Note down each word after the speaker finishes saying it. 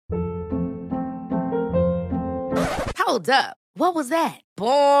Hold up. What was that?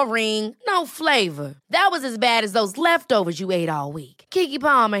 Boring. No flavor. That was as bad as those leftovers you ate all week. Keke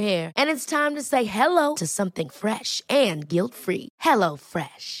Palmer here. And it's time to say hello to something fresh and guilt-free. Hello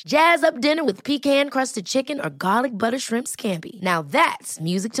Fresh. Jazz up dinner with pecan-crusted chicken or garlic butter shrimp scampi. Now that's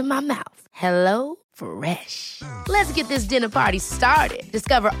music to my mouth. Hello Fresh. Let's get this dinner party started.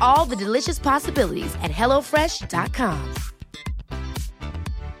 Discover all the delicious possibilities at hellofresh.com.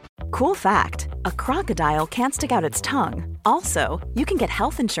 Cool fact, a crocodile can't stick out its tongue. Also, you can get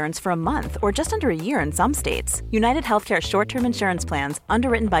health insurance for a month or just under a year in some states. United Healthcare short-term insurance plans,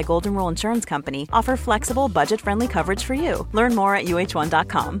 underwritten by Golden Rule Insurance Company, offer flexible, budget-friendly coverage for you. Learn more at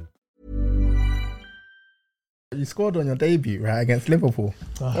uh1.com. You scored on your debut, right, against Liverpool.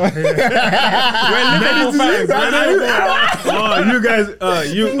 We're Liverpool fans. You guys,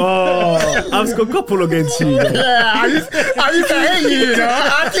 I've scored a couple against you. Yeah, I used to hate you,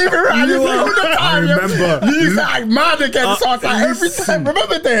 I keep it right. All the time. I remember. You used to act mad against us every time.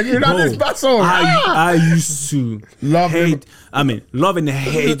 Remember then, this Bassong. I used to love and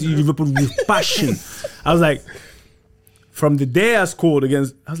hate Liverpool with passion. I was like, from the day I scored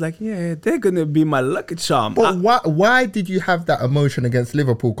against, I was like, yeah, they're going to be my lucky charm. But why did you have that emotion against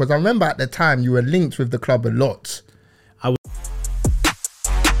Liverpool? Because I remember at the time you were linked with the club a lot.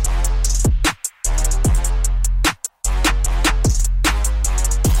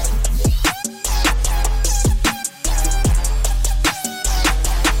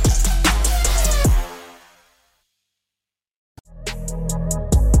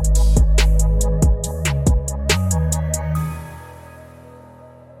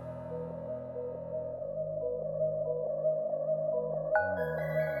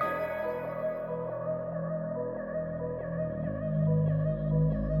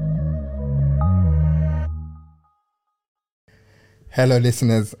 Hello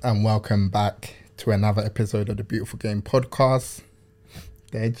listeners and welcome back to another episode of the Beautiful Game podcast.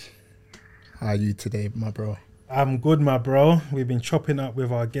 Dej, how are you today, my bro? I'm good, my bro. We've been chopping up with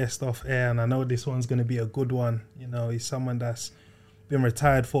our guest off air and I know this one's going to be a good one. You know, he's someone that's been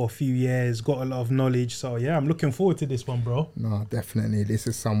retired for a few years, got a lot of knowledge. So yeah, I'm looking forward to this one, bro. No, definitely. This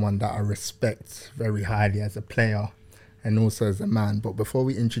is someone that I respect very highly as a player and also as a man. But before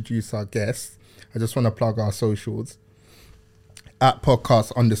we introduce our guest, I just want to plug our socials. At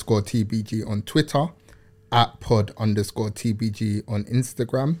podcast_TBG on Twitter, at pod_TBG on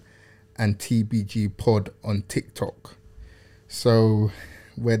Instagram, and TBG pod on TikTok. So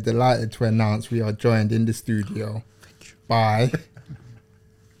we're delighted to announce we are joined in the studio by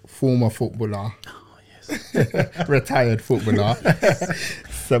former footballer, retired footballer,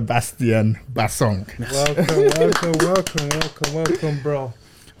 Sébastien Bassong. Welcome, bro.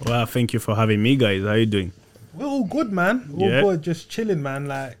 Well, thank you for having me, guys. How are you doing? We're all good, man. We're all good, just chilling, man.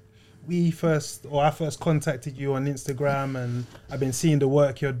 Like I first contacted you on Instagram, and I've been seeing the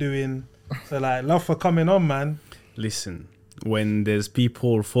work you're doing. So, like, love for coming on, man. Listen, when there's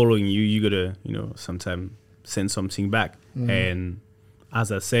people following you, you gotta, sometimes send something back. And as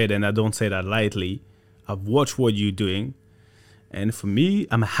I said, and I don't say that lightly, I've watched what you're doing, and for me,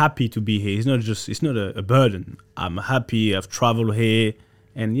 I'm happy to be here. It's not a burden. I'm happy. I've traveled here,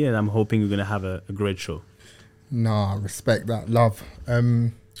 and yeah, I'm hoping we're gonna have a great show. No, I respect that, love.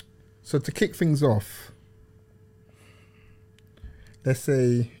 So to kick things off, let's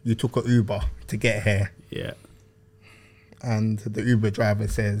say you took an Uber to get here. Yeah. And the Uber driver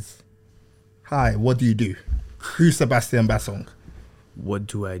says, "Hi, what do you do? Who's Sébastien Bassong?" What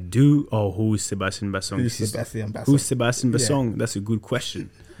do I do? Or who is Sébastien Bassong? Who's Sébastien Bassong? Who's Sébastien Bassong? Yeah. That's a good question.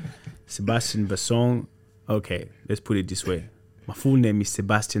 Sébastien Bassong. Okay, let's put it this way. My full name is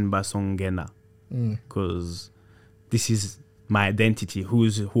Sébastien Bassong Ngena. Because this is my identity,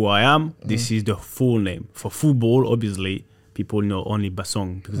 who I am. This is the full name. For football, obviously, people know only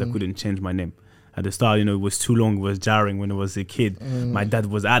Bassong because I couldn't change my name. At the start, it was too long, it was jarring when I was a kid. My dad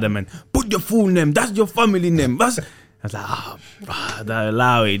was adamant, put your full name, that's your family name. I was like,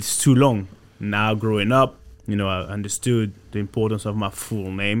 allow it, it's too long. Now growing up, I understood the importance of my full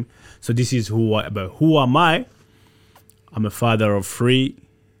name. So this is who am I? I'm a father of 3.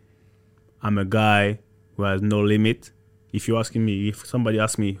 I'm a guy who has no limit. If somebody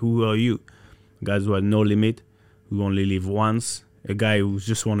asks me, who are you? Guys who have no limit, who only live once. A guy who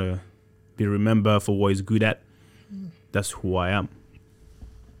just want to be remembered for what he's good at. That's who I am.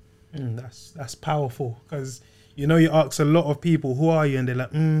 That's powerful, because you ask a lot of people, who are you? And they're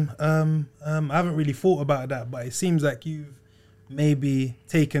like, I haven't really thought about that, but it seems like you've maybe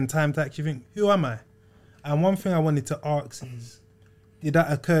taken time to actually think, who am I? And one thing I wanted to ask is, did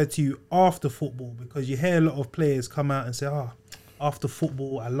that occur to you after football? Because you hear a lot of players come out and say, after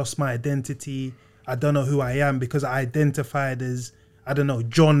football, I lost my identity. I don't know who I am because I identified as, I don't know,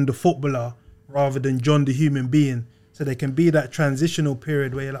 John the footballer rather than John the human being. So there can be that transitional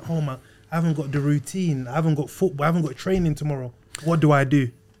period where you're like, oh man, I haven't got the routine, I haven't got football, I haven't got training tomorrow. What do I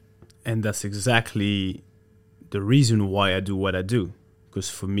do? And that's exactly the reason why I do what I do. Because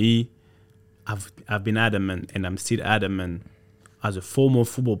for me, I've been adamant, and I'm still adamant, as a former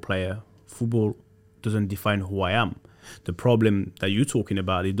football player, football doesn't define who I am. The problem that you're talking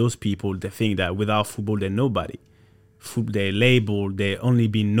about is those people, they think that without football, they're nobody. They're labeled, they're only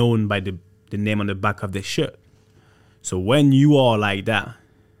being known by the name on the back of their shirt. So when you are like that,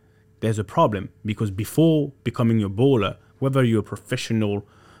 there's a problem, because before becoming a baller, whether you're a professional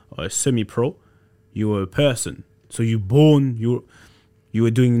or a semi-pro, you're a person. So you're born, you were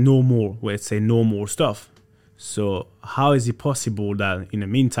doing normal, let's say normal stuff. So how is it possible that in the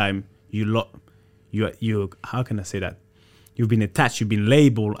meantime, you how can I say that? You've been attached, you've been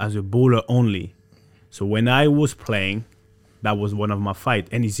labeled as a baller only. So when I was playing, that was one of my fights,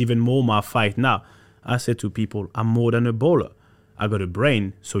 and it's even more my fight now. I said to people, I'm more than a baller. I got a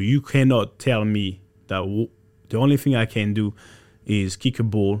brain, so you cannot tell me that the only thing I can do is kick a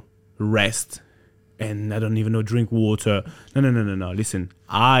ball, rest, and I don't even know, drink water. No. Listen,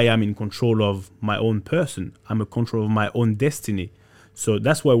 I am in control of my own person. I'm in control of my own destiny. So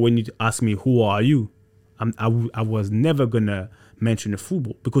that's why when you ask me, who are you? I was never going to mention the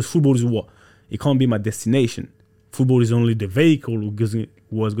football, because football is what? It can't be my destination. Football is only the vehicle who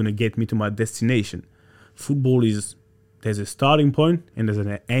was going to get me to my destination. Football is, there's a starting point and there's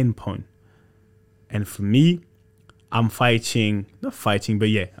an end point. And for me, I'm fighting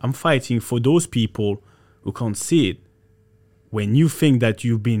for those people who can't see it. When you think that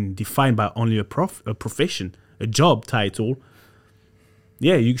you've been defined by only a profession, a job title,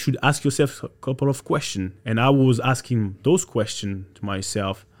 you should ask yourself a couple of questions. And I was asking those questions to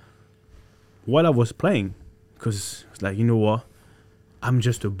myself while I was playing, because it's like, you know what? I'm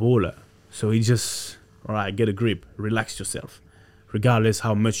just a baller. So it just, all right, get a grip, relax yourself. Regardless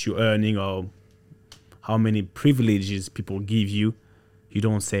how much you're earning or how many privileges people give you, you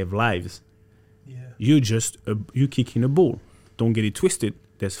don't save lives. Yeah. You kicking a ball. Don't get it twisted.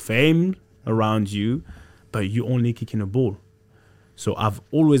 There's fame around you, but you only kicking a ball. So I've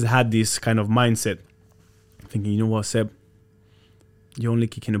always had this kind of mindset, thinking, you know what, Seb, you're only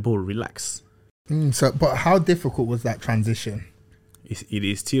kicking a ball, relax. But how difficult was that transition? It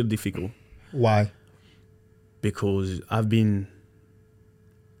is still difficult. Why? Because I've been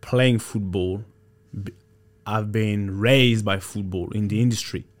playing football. I've been raised by football in the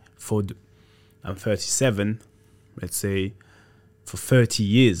industry. I'm 37, let's say, for 30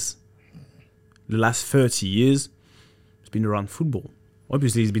 years. The last 30 years, it's been around football.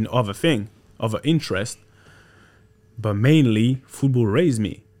 Obviously, it's been other interest, but mainly football raised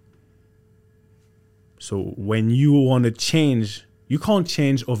me. So when you want to change, you can't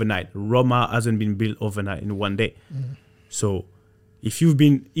change overnight. Roma hasn't been built overnight in one day. So if you've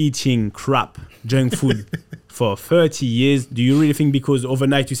been eating crap, junk food for 30 years, do you really think because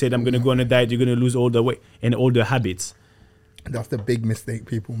overnight you said, I'm going to go on a diet, you're going to lose all the weight and all the habits? That's the big mistake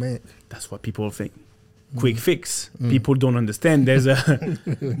people make. That's what people think. Quick fix. People don't understand. There's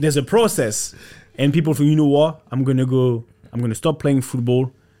a process. And people think, you know what? I'm going to stop playing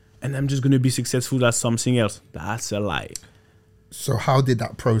football and I'm just going to be successful at something else. That's a lie. So how did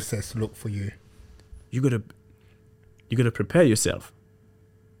that process look for you? You got to prepare yourself.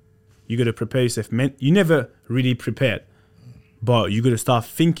 You got to prepare yourself. Man, you never really prepared, but you got to start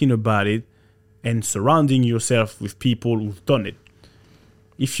thinking about it and surrounding yourself with people who've done it.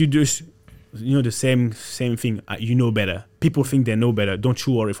 If you just, the same thing, you know better. People think they know better. Don't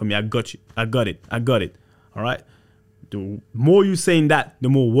you worry for me. I got you. I got it. All right. The more you saying that, the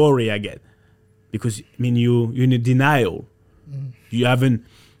more worry I get, because you're in a denial. You haven't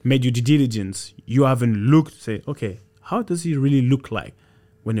made your due diligence. You haven't looked. Say, okay, how does it really look like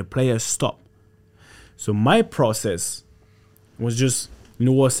when a player stop? So my process was just, you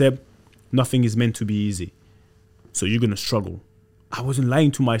know what, Seb? Nothing is meant to be easy. So you're going to struggle. I wasn't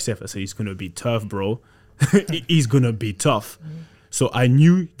lying to myself. I said, it's going to be tough, bro. It's going to be tough. So I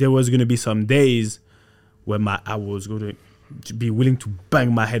knew there was going to be some days where I was going to be willing to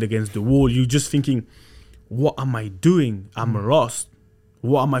bang my head against the wall. You're just thinking, what am I doing? I'm lost.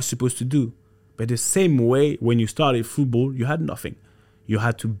 What am I supposed to do? But the same way, when you started football, you had nothing. You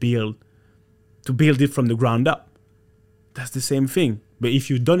had to build it from the ground up. That's the same thing. But if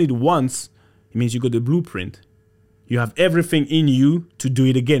you've done it once, it means you got the blueprint. You have everything in you to do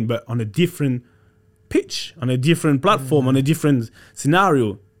it again, but on a different pitch, on a different platform, on a different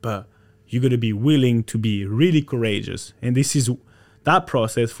scenario. But you got to be willing to be really courageous. And that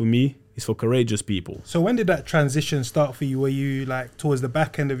process for me It's for courageous people. So when did that transition start for you? Were you like towards the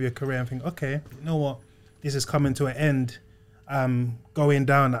back end of your career and think, okay, you know what, this is coming to an end. I'm going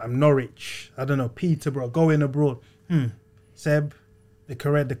down. I'm Norwich. I don't know, Peterborough, going abroad. Seb, the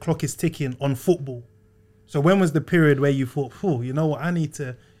clock is ticking on football. So when was the period where you thought, you know what, I need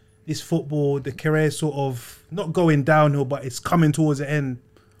to, this football, the career sort of not going downhill, but it's coming towards the end?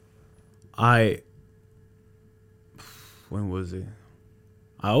 When was it?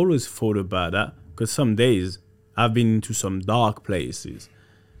 I always thought about that because some days I've been into some dark places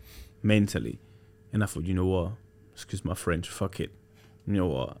mentally, and I thought, you know what? Excuse my French. Fuck it. You know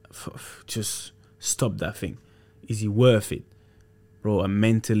what? Just stop that thing. Is it worth it, bro? I'm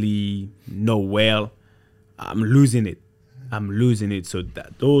mentally not well. I'm losing it. So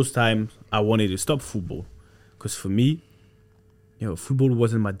those times I wanted to stop football, because for me, football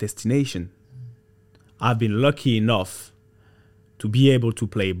wasn't my destination. I've been lucky enough to be able to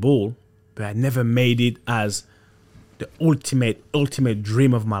play ball, but I never made it as the ultimate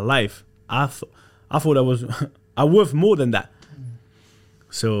dream of my life. I thought I worth more than that.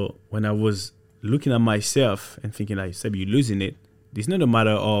 So when I was looking at myself and thinking, like, Seb, you're losing it. It's not a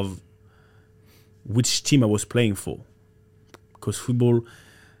matter of which team I was playing for, because football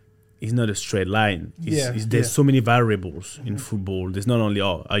is not a straight line. There's so many variables in football. There's not only,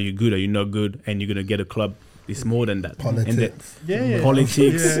 are you good, are you not good, and you're going to get a club. It's more than that. Politics.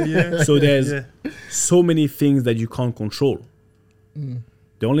 Politics. So there's so many things that you can't control.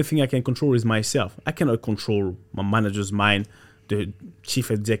 The only thing I can control is myself. I cannot control my manager's mind, the chief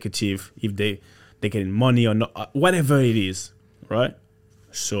executive, if they're getting money or not, whatever it is, right?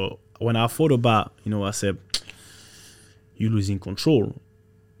 So when I thought about, I said, you're losing control.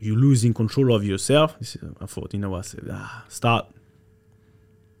 You're losing control of yourself. I thought, I said, start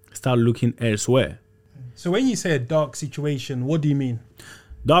looking elsewhere. So when you say a dark situation, what do you mean?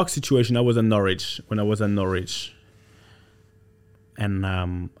 Dark situation, I was at Norwich. When I was at Norwich, and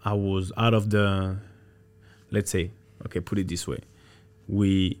I was out of the, let's say, okay, put it this way.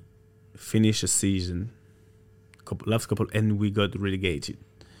 We finished a season, last couple, and we got relegated.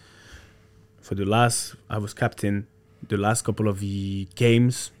 I was captain. The last couple of the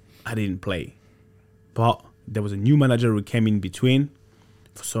games, I didn't play. But there was a new manager who came in between.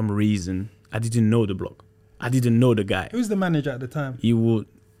 For some reason, I didn't know the bloke. I didn't know the guy. Who's the manager at the time?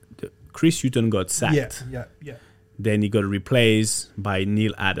 Chris Hutton got sacked. Yeah. Then he got replaced by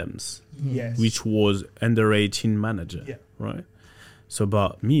Neil Adams, which was under 18 manager, right? So,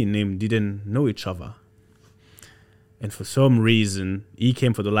 but me and him didn't know each other. And for some reason, he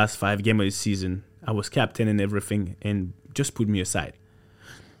came for the last 5 games of the season. I was captain and everything, and just put me aside.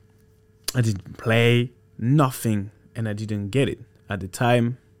 I didn't play, nothing, and I didn't get it. At the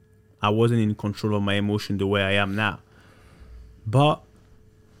time, I wasn't in control of my emotion the way I am now. But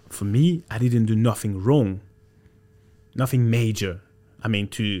for me, I didn't do nothing wrong. Nothing major.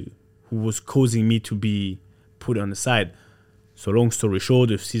 Who was causing me to be put on the side. So long story short,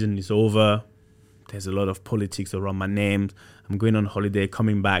 the season is over. There's a lot of politics around my name. I'm going on holiday,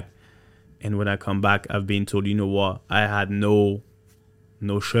 coming back. And when I come back, I've been told, you know what? I had no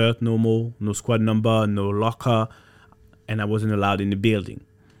shirt no more, no squad number, no locker, and I wasn't allowed in the building.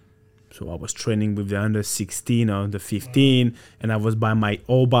 So I was training with the under 16 or under 15, and I was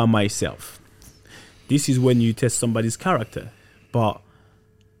all by myself. This is when you test somebody's character.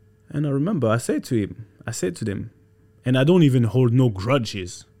 And I remember I said to them, and I don't even hold no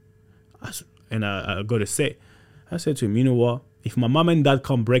grudges. And I got to say, I said to him, you know what? If my mom and dad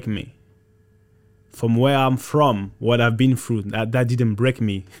can't break me, from where I'm from, what I've been through, that didn't break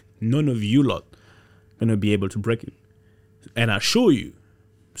me, none of you lot going to be able to break it. And I show you.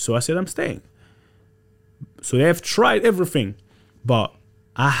 So I said, I'm staying. So they have tried everything, but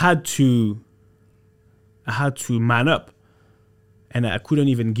I had to man up, and I couldn't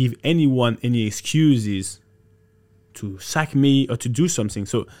even give anyone any excuses to sack me or to do something.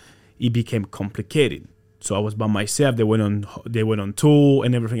 So it became complicated. So I was by myself. They went on tour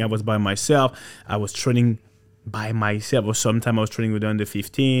and everything. I was by myself. I was training by myself, or sometimes I was training with the under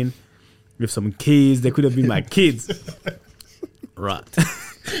 15 with some kids. They could have been my kids. Right.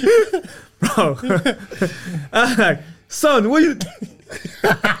 Bro. I'm like, son, what you...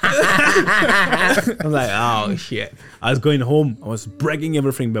 I'm like, oh, shit. I was going home. I was breaking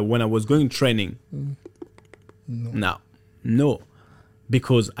everything. But when I was going training, no.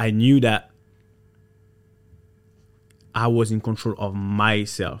 Because I knew that I was in control of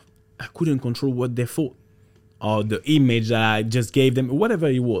myself. I couldn't control what they thought or the image that I just gave them, whatever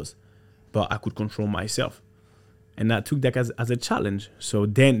it was. But I could control myself. And I took that as a challenge. So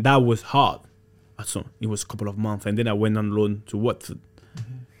then that was hard. So it was a couple of months. And then I went on loan to Watford.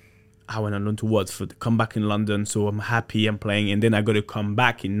 Mm-hmm. I went on loan to Watford, come back in London, so I'm happy I'm playing, and then I got to come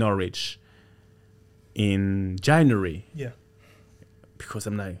back in Norwich in January. Yeah. Because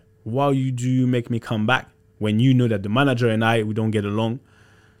I'm like, why do you make me come back when you know that the manager and we don't get along?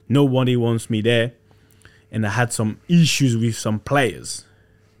 Nobody wants me there. And I had some issues with some players,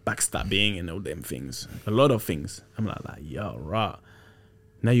 backstabbing and all them things, a lot of things. I'm like, yo, rah.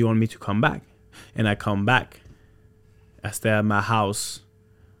 Now you want me to come back? And I come back. I stay at my house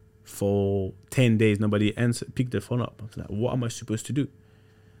for 10 days. Nobody picked the phone up. I was like, what am I supposed to do?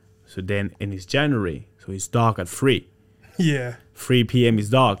 So then, and it's January, so it's dark at 3. Yeah. 3 p.m. is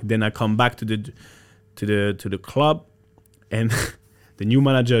dark. Then I come back to the club, and the new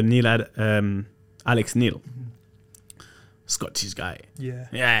manager Neil Alex Neil, Scottish guy.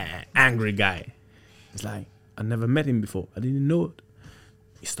 Yeah, angry guy. It's like I never met him before. I didn't know it.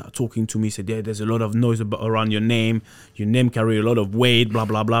 He started talking to me. Said, "Yeah, there's a lot of noise around your name. Your name carry a lot of weight. Blah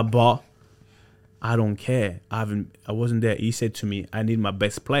blah blah." But I don't care. I wasn't there. He said to me, "I need my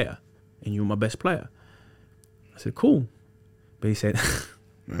best player, and you're my best player." I said, "Cool." But he said,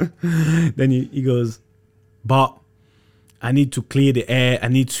 then he goes, "But I need to clear the air.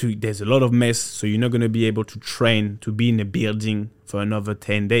 There's a lot of mess, so you're not going to be able to train to be in a building for another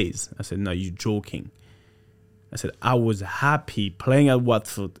 10 days. I said, "No, you're joking." I said, "I was happy playing at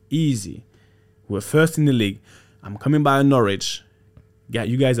Watford, easy. We're first in the league. I'm coming by Norwich. Yeah,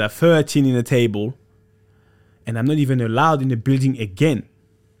 you guys are 13 in the table, and I'm not even allowed in the building again."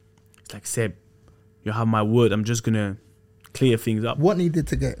 It's like, "Seb, you have my word. I'm just going to clear things up." What needed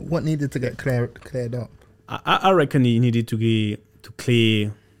to get cleared up? I reckon he needed to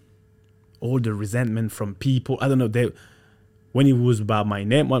clear all the resentment from people. I don't know. When it was about my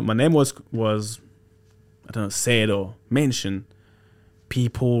name, when my name was I don't know, said or mentioned,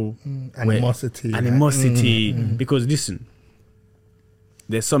 people animosity. Because listen,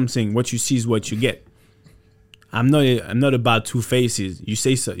 there's something. What you see is what you get. I'm not about two faces. You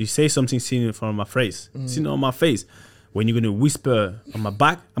say something seen in front of my face, seen on my face. When you're gonna whisper on my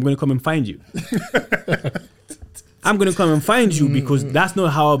back, I'm gonna come and find you. I'm gonna come and find you because that's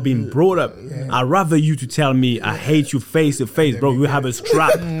not how I've been brought up. I'd rather you to tell me I hate you face to face, bro. We have a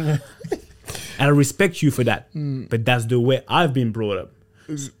scrap. I respect you for that, but that's the way I've been brought up.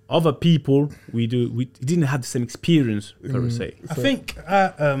 Other people, we didn't have the same experience, per se. I think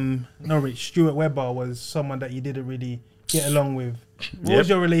at Norwich, Stuart Webber was someone that you didn't really get along with. What was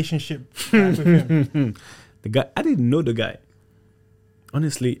your relationship like with him? The guy, I didn't know the guy.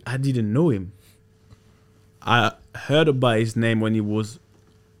 Honestly, I didn't know him. I heard about his name when he was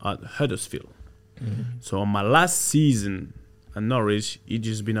at Huddersfield. So on my last season at Norwich, he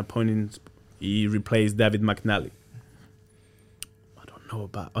he replaced David McNally. I don't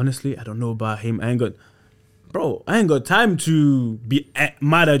know about him. I ain't got time to be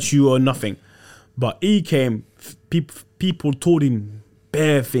mad at you or nothing. But he came, people told him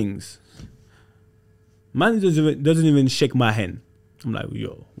bare things. Man doesn't even shake my hand. I'm like,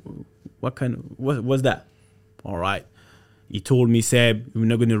 yo, what's that? All right. He told me, "Seb, we're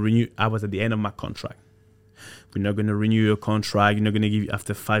not going to renew." I was at the end of my contract. "We're not going to renew your contract. You're not going to give you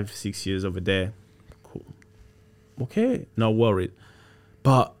after 5-6 years over there." Cool. Okay, not worried.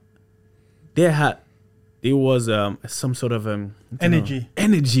 But there was some sort of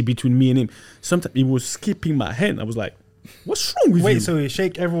energy between me and him. Sometimes he was skipping my hand. I was like, "What's wrong with you?" Wait, so he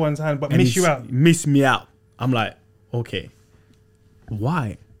shake everyone's hand but miss you out? Miss me out. I'm like, okay.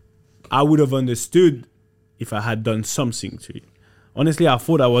 Why? I would have understood if I had done something to you. Honestly, I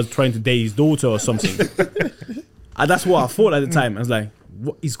thought I was trying to date his daughter or something. That's what I thought at the time. I was like,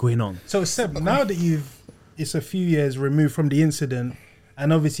 what is going on? So Seb, now that it's a few years removed from the incident,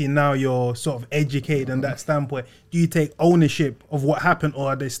 and obviously now you're sort of educated on that standpoint, do you take ownership of what happened, or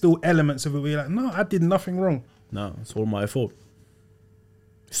are there still elements of it where you're like, no, I did nothing wrong? No, it's all my fault.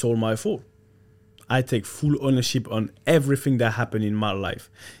 It's all my fault. I take full ownership on everything that happened in my life.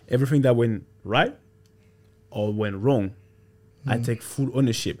 Everything that went right or went wrong, I take full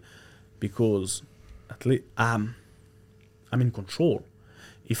ownership because at least I'm in control.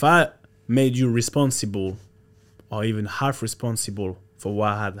 If I made you responsible or even half responsible for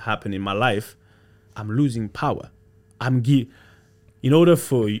what had happened in my life, I'm losing power. In order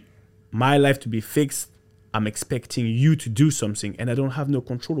for my life to be fixed, I'm expecting you to do something, and I don't have no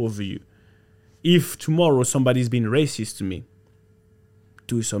control over you. If tomorrow somebody's being racist to me,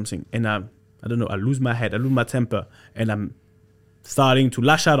 do something, and I don't know, I lose my head, I lose my temper, and I'm starting to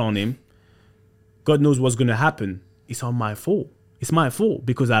lash out on him, God knows what's going to happen. It's all my fault. It's my fault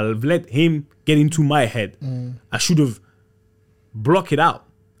because I've let him get into my head. I should have blocked it out.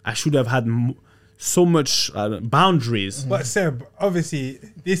 I should have had so much boundaries. But Seb, obviously,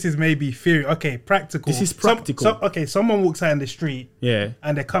 this is maybe theory. Okay, practical. This is practical. Someone walks out in the street. Yeah.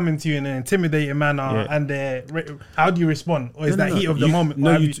 And they're coming to you in an intimidating manner, and how do you respond? Or is that heat of the moment?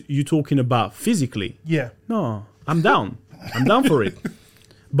 No, you're talking about physically. Yeah. No, I'm down. I'm down for it.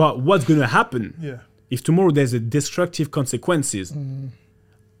 But what's going to happen? Yeah. If tomorrow there's a destructive consequences,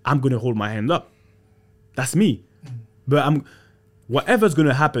 I'm going to hold my hand up. That's me. But whatever's going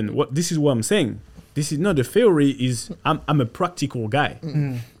to happen, this is what I'm saying. This is not the theory. I'm a practical guy.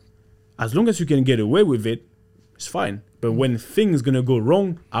 As long as you can get away with it, it's fine. But when things going to go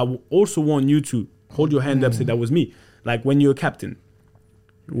wrong, I also want you to hold your hand up and say, that was me. Like when you're a captain.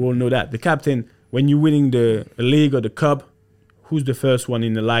 We all know that. The captain, when you're winning the league or the cup, who's the first one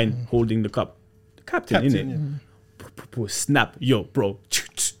in the line holding the cup? The captain, innit? Yeah. Snap. Yo, bro.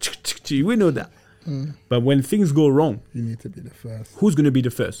 We know that. But when things go wrong, you need to be the first. Who's going to be the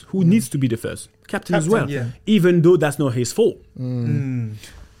first? Who needs to be the first? Captain as well. Yeah. Even though that's not his fault.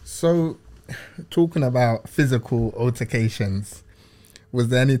 So, talking about physical altercations, was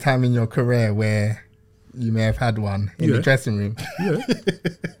there any time in your career where you may have had one in the dressing room?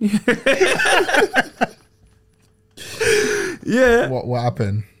 Yeah. What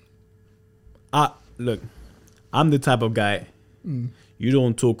happened? Look, I'm the type of guy, you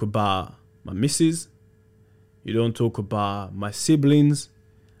don't talk about my missus, you don't talk about my siblings.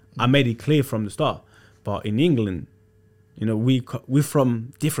 I made it clear from the start. But in England, we're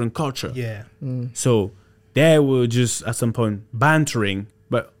from different culture. Yeah. So they were just at some point bantering.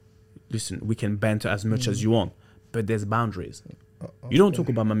 But listen, we can banter as much as you want, but there's boundaries. You don't talk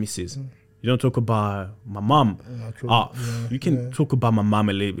about my missus. You don't talk about my mom. You can talk about my mom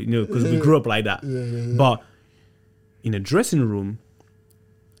a little bit, because we grew up like that. But in a dressing room,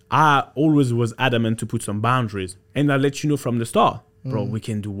 I always was adamant to put some boundaries. And I let you know from the start, bro, we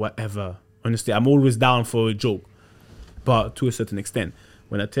can do whatever. Honestly, I'm always down for a joke. But to a certain extent,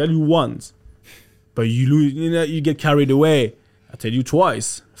 when I tell you once, but you lose, you get carried away, I tell you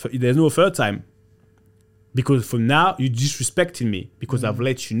twice. There's no third time. Because from now, you're disrespecting me because I've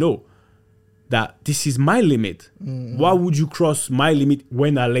let you know that this is my limit. Why would you cross my limit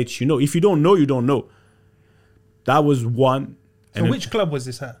when I let you know? If you don't know, you don't know. That was one. So which club was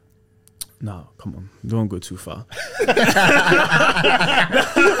this at? No, come on. Don't go too far.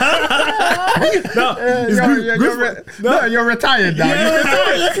 You're retired now.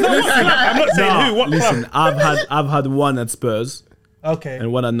 I'm not saying who. What listen, club? I've had one at Spurs. Okay.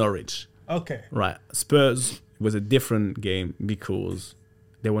 And one at Norwich. Okay. Right. Spurs was a different game because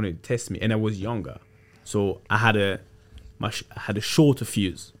they wanted to test me, and I was younger, so I had a shorter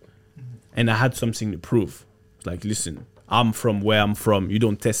fuse, and I had something to prove. It's like, listen, I'm from where I'm from. You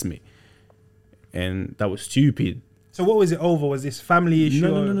don't test me, and that was stupid. So what was it over? Was this family issue?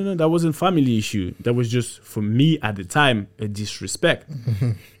 No. That wasn't family issue. That was just for me at the time a disrespect.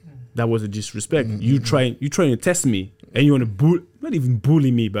 That was a disrespect. You trying to test me, and you want to not even bully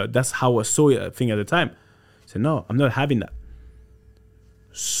me, but that's how I saw it. I think at the time. I said, no, I'm not having that.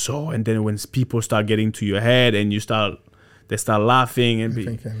 So, and then when people start getting to your head and they start laughing and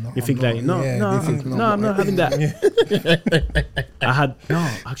you think like, no, I'm not having that. I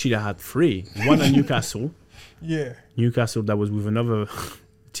had 3. One at Newcastle. Yeah. Newcastle, that was with another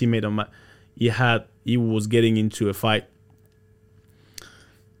teammate of mine. He was getting into a fight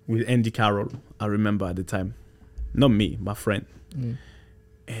with Andy Carroll, I remember at the time. Not me, my friend.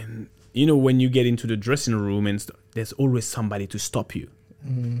 And when you get into the dressing room and there's always somebody to stop you.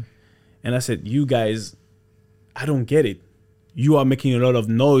 And I said, you guys, I don't get it. You are making a lot of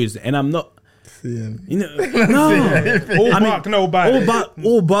noise and I'm not. No bite.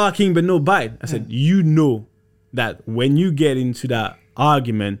 All barking but no bite. I said, that when you get into that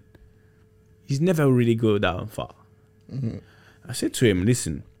argument, he's never really go down far. I said to him,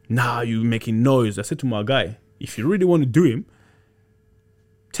 listen, now you're making noise. I said to my guy, if you really want to do him,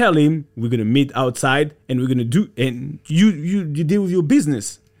 tell him we're going to meet outside and we're going to do, and you deal with your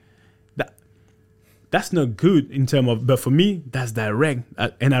business. That's not good in terms of, but for me, that's direct.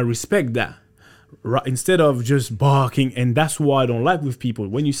 And I respect that. Right? Instead of just barking, and that's what I don't like with people.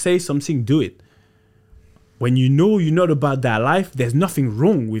 When you say something, do it. When you know you're not about that life, there's nothing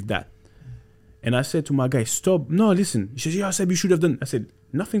wrong with that. And I said to my guy, stop. No, listen. He says, yeah, I said you should have done. I said,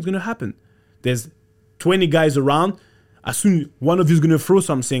 nothing's going to happen. There's 20 guys around. As soon as one of you is going to throw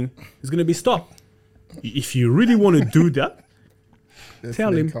something, it's going to be stopped. If you really want to do that,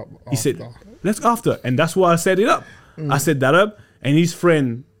 tell him. He said, let's go after. And that's why I set it up. I set that up. And his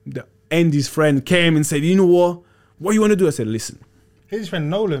friend, Andy's friend, came and said, you know what? What you want to do? I said, listen. His friend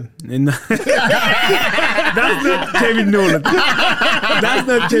Nolan. And That's not Jamie Nolan. That's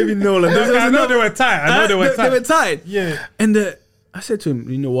not Jamie Nolan. I know they were tight. They were tight. Yeah. And I said to him,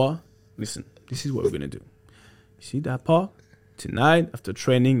 you know what? Listen, this is what we're gonna do. You see that park? Tonight after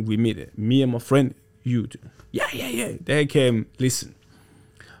training, we meet it. Me and my friend. You two. Yeah. They came. Listen.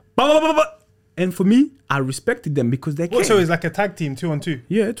 And for me, I respected them because they came. So it's like a tag team, 2-on-2.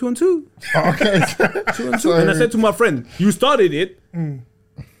 Yeah, 2-on-2. Okay. 2-on-2. And I said to my friend, you started it.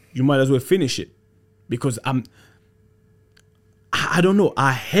 You might as well finish it. Because I don't know.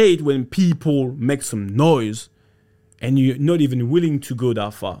 I hate when people make some noise and you're not even willing to go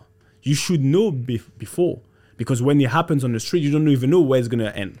that far. You should know before. Because when it happens on the street, you don't even know where it's going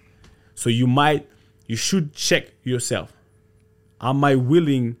to end. So you should check yourself. Am I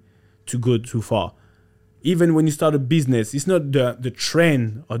willing to go too far? Even when you start a business, it's not the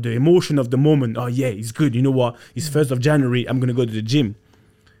trend or the emotion of the moment. Oh yeah, it's good. You know what? It's 1st of January. I'm going to go to the gym.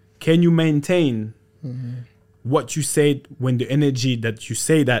 Can you maintain what you said when the energy that you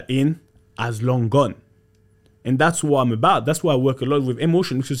say that in has long gone? And that's what I'm about. That's why I work a lot with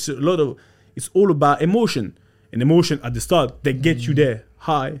emotion, because it's all about emotion. And emotion at the start, they get you there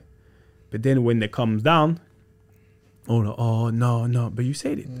high. But then when it comes down, no, but you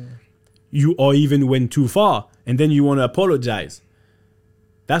said it. You or even went too far and then you want to apologize.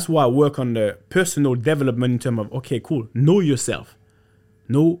 That's why I work on the personal development in terms of, okay, cool. Know yourself.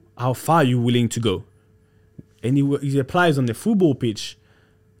 Know how far you're willing to go. And it applies on the football pitch.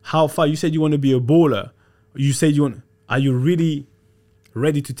 How far? You said you want to be a bowler. You said are you really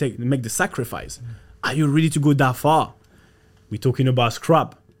ready to make the sacrifice? Are you ready to go that far? We're talking about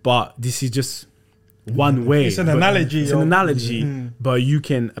scrap, but this is just one way. It's an analogy. It's an analogy, but you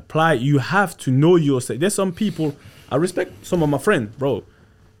can apply. You have to know yourself. There's some people, I respect some of my friends, bro.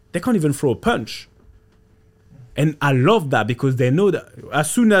 They can't even throw a punch. And I love that because they know that as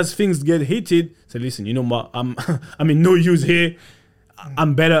soon as things get heated, say, listen, you know what? I'm in no use here.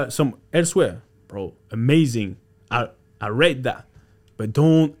 I'm better elsewhere, bro. Amazing. I rate that. But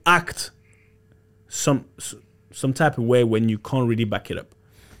don't act some type of way when you can't really back it up.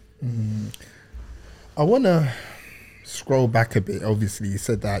 I want to scroll back a bit. Obviously, you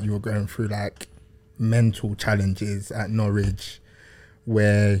said that you were going through like mental challenges at Norwich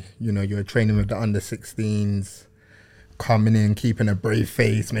where, you know, you're training with the under-16s, coming in, keeping a brave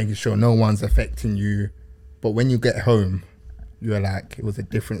face, making sure no one's affecting you. But when you get home, you're like, it was a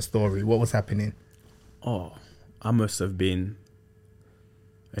different story. What was happening? Oh, I must have been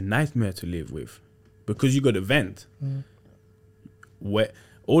a nightmare to live with because you got a vent. Where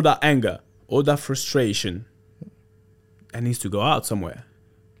all that anger, all that frustration, that needs to go out somewhere.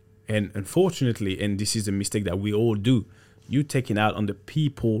 And unfortunately, and this is a mistake that we all do, you taking out on the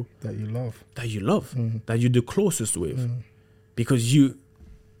people that you love, that you're the closest with, because you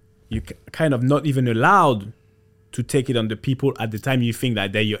kind of not even allowed to take it on the people at the time you think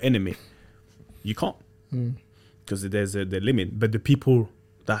that they're your enemy. You can't, because there's the limit. But the people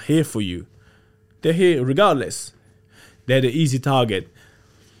that are here for you, they're here regardless. They're the easy target.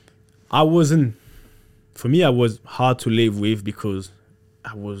 I was hard to live with because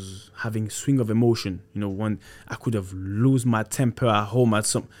I was having swing of emotion. You know, when I could have lose my temper at home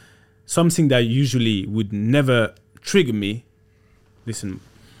at something that usually would never trigger me. Listen,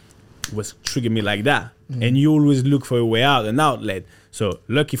 was triggering me like that. And you always look for a way out, an outlet. So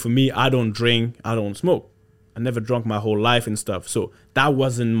lucky for me, I don't drink, I don't smoke. I never drunk my whole life and stuff. So that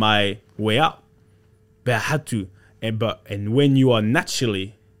wasn't my way out. But I had to. And when you are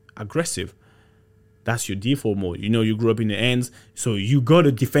naturally aggressive, that's your default mode. You know, you grew up in the ends, so you got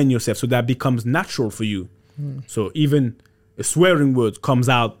to defend yourself. So that becomes natural for you. So even a swearing word comes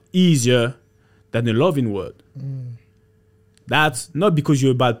out easier than a loving word. That's not because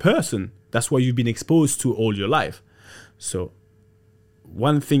you're a bad person. That's what you've been exposed to all your life. So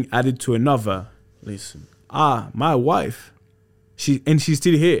one thing added to another. Listen, my wife, she's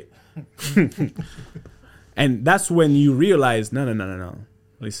still here. And that's when you realize, no.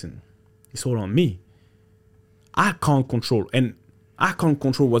 Listen, it's all on me. I can't control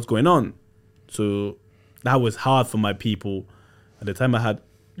what's going on. So that was hard for my people. At the time I had,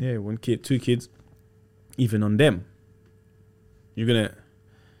 one kid, 2 kids, even on them.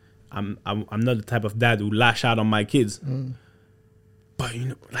 I'm not the type of dad who lash out on my kids. But you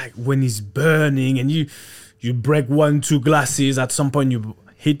know, like when it's burning and you break 1-2 glasses, at some point you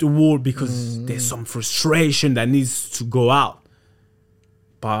hit the wall because there's some frustration that needs to go out.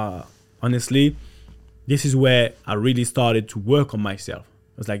 But honestly, this is where I really started to work on myself.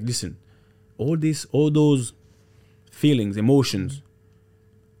 I was like, listen, all those feelings, emotions,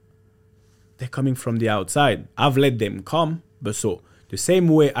 they're coming from the outside. I've let them come, but so the same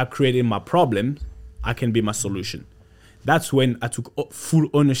way I created my problems, I can be my solution. That's when I took full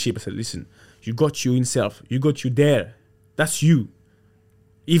ownership. I said, listen, you got you in self. You got you there. That's you.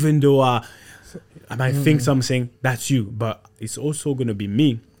 Even though I might think something, that's you. But it's also going to be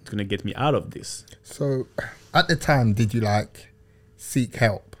me. It's going to get me out of this. So at the time, did you like seek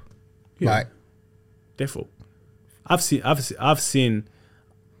help? Yeah. Like, Therefore, I've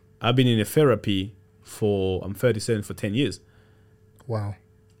been in a therapy I'm 37 for 10 years. wow.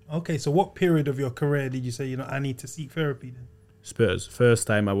 Okay, so what period of your career did you say, I need to seek therapy then? Spurs, first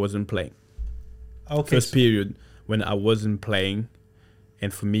time I wasn't playing. Okay. First period when I wasn't playing,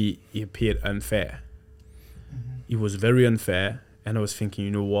 and for me, it appeared unfair. It was very unfair, and I was thinking,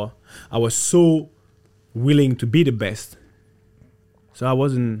 you know what? I was so willing to be the best. So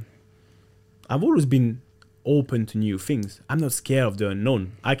I've always been open to new things. I'm not scared of the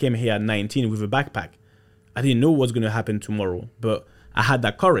unknown. I came here at 19 with a backpack. I didn't know what's going to happen tomorrow, but I had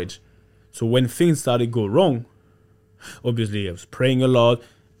that courage. So when things started to go wrong, obviously I was praying a lot,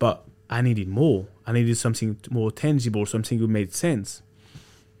 but I needed more. I needed something more tangible, something that made sense.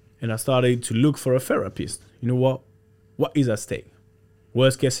 And I started to look for a therapist. You know what? What is at stake?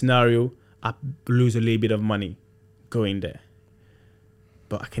 Worst case scenario, I lose a little bit of money going there.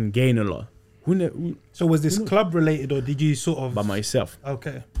 But I can gain a lot. So was this club related, or did you sort of... By myself.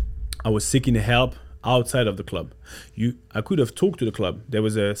 Okay. I was seeking help outside of the club. I could have talked to the club. There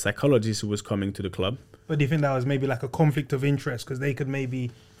was a psychologist who was coming to the club. But do you think that was maybe like a conflict of interest because they could maybe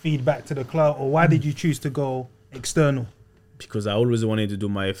feed back to the club, or why did you choose to go external? Because I always wanted to do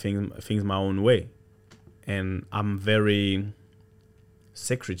my things my own way. And I'm very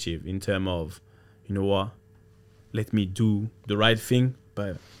secretive in terms of, you know what, let me do the right thing,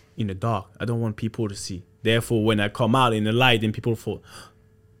 but in the dark. I don't want people to see. Therefore, when I come out in the light and people thought,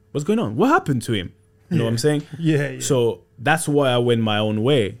 what's going on? What happened to him? You know what I'm saying? Yeah. So that's why I went my own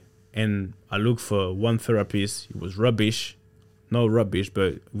way. And I looked for one therapist. It was rubbish. No rubbish,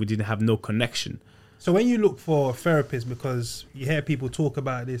 but we didn't have no connection. So when you look for a therapist, because you hear people talk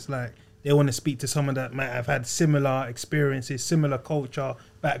about this, like they want to speak to someone that might have had similar experiences, similar culture,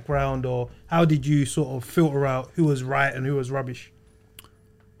 background, or how did you sort of filter out who was right and who was rubbish?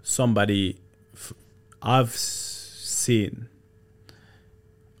 I've seen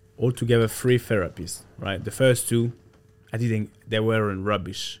altogether 3 therapists, right? The first 2, they weren't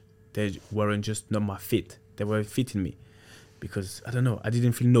rubbish. They weren't just not my fit. They were fitting me because, I don't know, I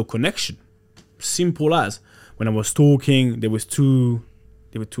didn't feel no connection. Simple as. When I was talking, they were too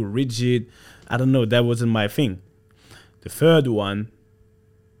rigid. I don't know, that wasn't my thing. The third one,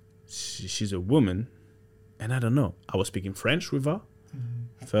 she's a woman, and I don't know. I was speaking French with her.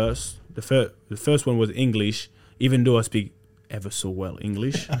 First, the first one was English, even though I speak ever so well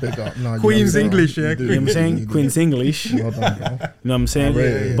English. No, Queen's English, yeah. You know what I'm saying? Queen's English. Well done, bro. You know what I'm saying?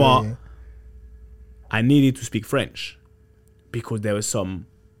 Yeah, but yeah. I needed to speak French because there were some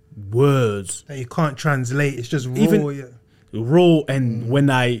words That you can't translate. It's just raw. Even- raw, and when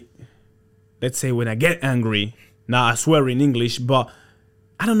I get angry, now I swear in English, but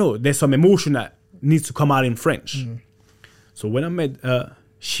I don't know, there's some emotion that needs to come out in French. So when I met her,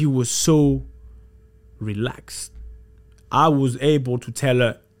 she was so relaxed. I was able to tell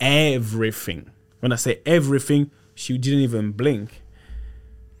her everything. When I say everything, she didn't even blink.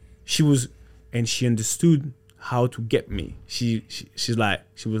 She understood how to get me. She was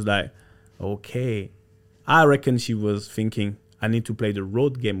like, okay. I reckon she was thinking, I need to play the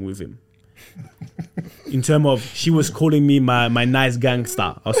road game with him. In terms of, she was calling me my nice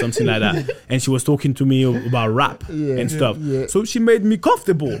gangster or something like that, and she was talking to me about rap and stuff. Yeah. So she made me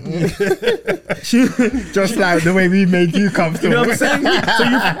comfortable. Just like the way we made you comfortable. You know what I'm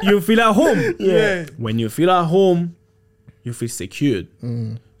saying? So you feel at home. Yeah. When you feel at home, you feel secured.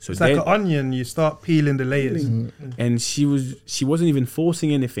 So It's like an onion. You start peeling the layers. and she wasn't even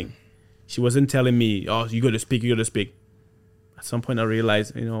forcing anything. She wasn't telling me, oh, you got to speak. At some point I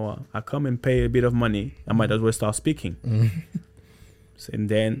realized, you know what, I come and pay a bit of money, I might as well start speaking. And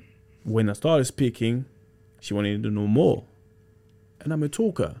then when I started speaking, she wanted to know more. And I'm a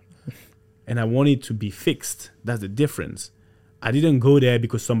talker. And I wanted to be fixed. That's the difference. I didn't go there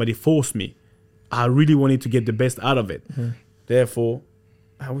because somebody forced me. I really wanted to get the best out of it. Therefore,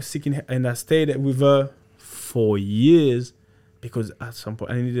 I was seeking, and I stayed with her for years because at some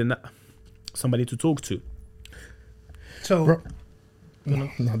point I needed somebody to talk to. So, No,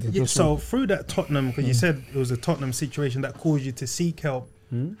 so through that Tottenham, because you said it was a Tottenham situation that caused you to seek help.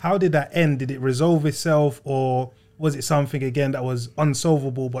 How did that end? Did it resolve itself, or was it something again that was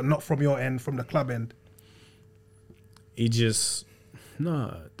unsolvable, but not from your end, from the club end? It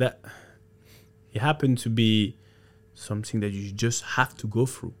happened to be something that you just have to go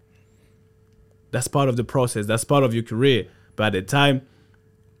through. That's part of the process. That's part of your career. But at the time,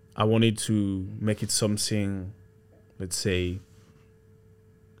 I wanted to make it something, let's say,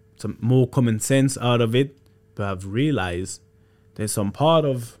 some more common sense out of it. But I've realized there's some part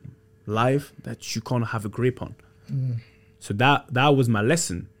of life that you can't have a grip on. So that was my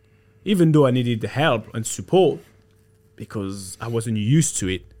lesson. Even though I needed the help and support, because I wasn't used to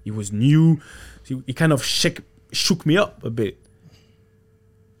it. It was new. So it kind of shook me up a bit.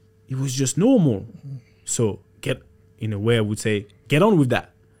 It was just normal. So in a way, I would say, get on with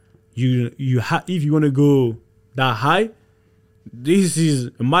that. If you want to go that high, this is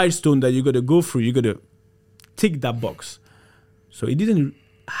a milestone that you got to go through. You got to tick that box. So it didn't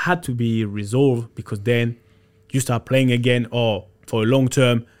had to be resolved, because then you start playing again or for a long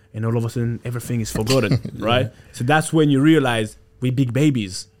term, and all of a sudden everything is forgotten, right? So that's when you realize we big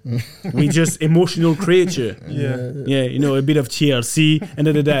babies. We just emotional creature. Yeah, you know, a bit of TLC and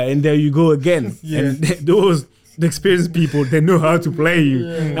and there you go again. And the experienced people, they know how to play you.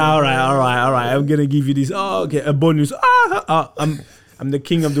 All right. I'm gonna give you this. Oh, okay, a bonus. I'm the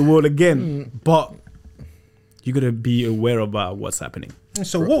king of the world again. But you gotta be aware about what's happening.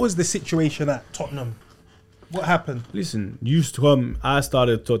 So what was the situation at Tottenham? What happened? Listen, I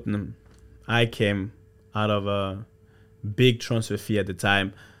started Tottenham. I came out of a big transfer fee at the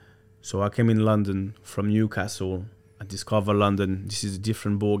time. So I came in London from Newcastle. I discovered London. This is a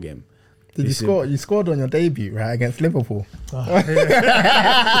different ball game. Did you score? You scored on your debut, right, against Liverpool. You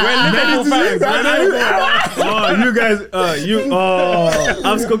guys,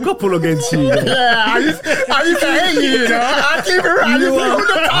 I've scored a couple against you. Yeah, I used to hate you, I keep it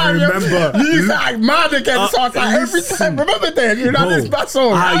right. I remember. You used to act mad against us every time. Remember then? This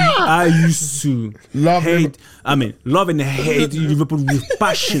Bassong. I used to love and hate Liverpool with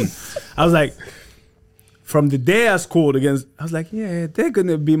passion. I was like, from the day I scored against, I was like, yeah, they're going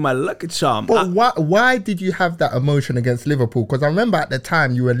to be my lucky charm. But why did you have that emotion against Liverpool? Because I remember at the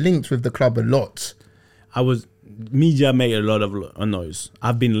time you were linked with the club a lot. Media made a lot of noise.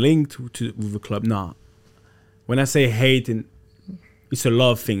 I've been linked with the club. Nah. When I say hate, it's a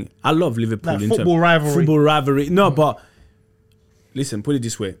love thing. I love Liverpool. Like football rivalry. No, but listen, put it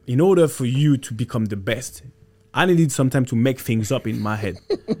this way. In order for you to become the best, I needed some time to make things up in my head.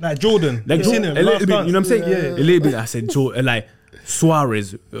 Like Jordan. A little bit, you know what I'm saying? Yeah. A little bit. I said, like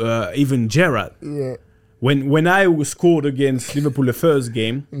Suarez, even Gerrard. Yeah. When I scored against Liverpool the first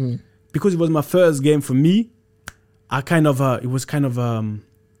game, because it was my first game for me, it was kind of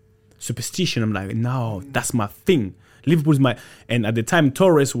superstition. I'm like, no, that's my thing. Liverpool's and at the time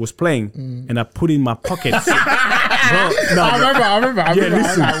Torres was playing, and I put it in my pockets. I remember. Yeah,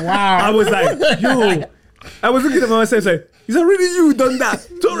 listen. I was like, yo. I was looking at myself like, is that really you done that?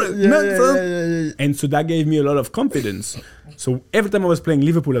 Torres, yeah. And so that gave me a lot of confidence. So every time I was playing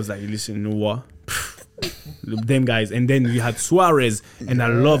Liverpool, I was like, listen, you know what? Them guys. And then you had Suarez, and I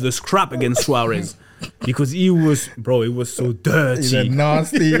love the scrap against Suarez. Because he was so dirty. He's a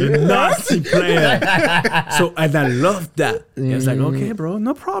nasty player. So, and I loved that. I was like, okay, bro,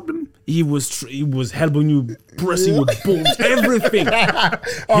 no problem. He was helping you, pressing your balls, everything.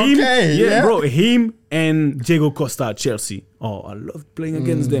 Him and Diego Costa at Chelsea. Oh, I loved playing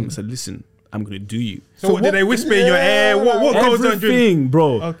against them. I said, listen, I'm going to do you. So what did they whisper in your ear? What goes on? Everything,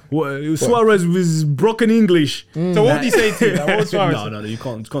 bro. Okay. Suarez with broken English. So what did he say to you? Like, what was Suarez? No, you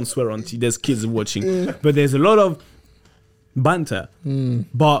can't swear on TV. There's kids watching. But there's a lot of banter.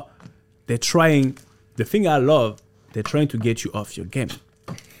 But they're trying, the thing I love, they're trying to get you off your game.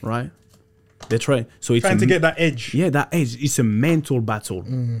 Right? They're trying. So it's trying to get that edge. Yeah, that edge. It's a mental battle.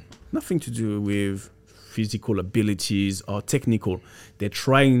 Nothing to do with physical abilities or technical. They're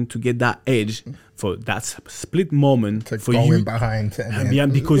trying to get that edge for that split moment for you behind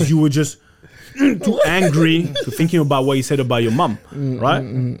because you were just too angry to thinking about what you said about your mom,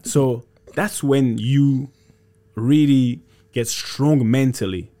 right? So that's when you really get strong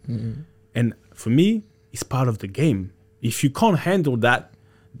mentally. And for me, it's part of the game. If you can't handle that,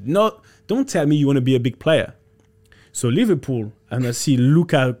 don't tell me you want to be a big player. So Liverpool, and I see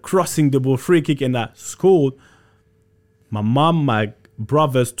Luka crossing the ball, free kick, and I scored. My mom, my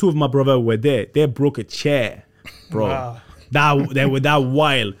brothers, two of my brothers were there. They broke a chair, bro. Wow. They were that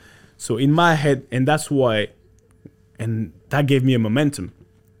wild. So in my head, and that's why, and that gave me a momentum.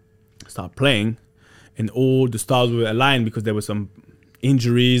 Start playing, and all the stars were aligned because there were some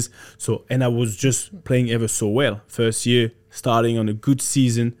injuries. So, and I was just playing ever so well. First year, starting on a good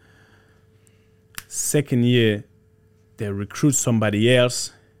season. Second year, they recruit somebody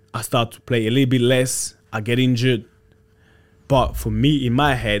else. I start to play a little bit less. I get injured. But for me, in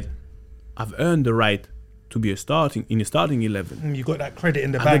my head, I've earned the right to be in a starting 11. You got that credit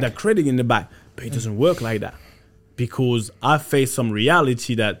in the back. I got that credit in the back. But it doesn't work like that, because I face some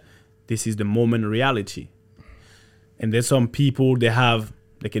reality that this is the moment reality. And there's some people they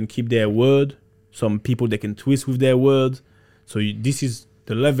can keep their word. Some people they can twist with their words. So this is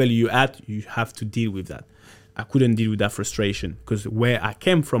the level you're at. You have to deal with that. I couldn't deal with that frustration, because where I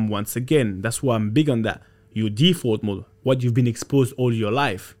came from, once again, that's why I'm big on that. Your default mode, what you've been exposed all your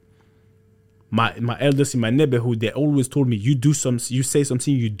life. My elders in my neighborhood, they always told me, you say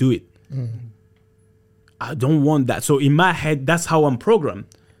something, you do it. I don't want that. So in my head, that's how I'm programmed.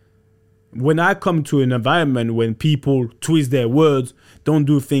 When I come to an environment when people twist their words, don't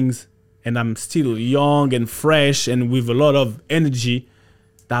do things, and I'm still young and fresh and with a lot of energy,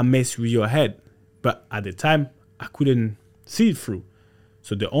 that messes with your head. But at the time, I couldn't see it through.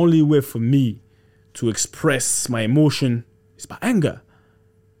 So the only way for me to express my emotion is by anger.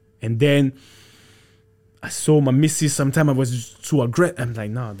 And then I saw my missus, sometimes I was too aggressive. I'm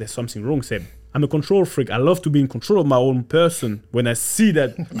like, no, there's something wrong, Seb. I'm a control freak. I love to be in control of my own person. When I see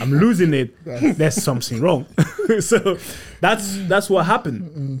that I'm losing it, there's something wrong. So that's what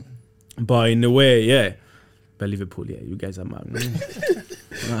happened. But in a way, yeah. But Liverpool, yeah, you guys are mad.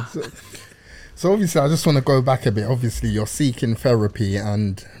 So obviously, I just want to go back a bit. Obviously, you're seeking therapy,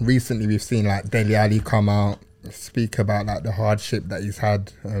 and recently we've seen like Dele Alli come out, speak about like the hardship that he's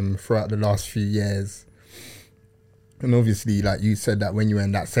had throughout the last few years. And obviously, like you said, that when you were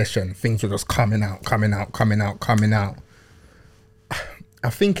in that session, things were just coming out. I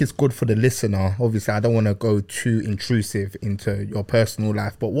think it's good for the listener. Obviously, I don't want to go too intrusive into your personal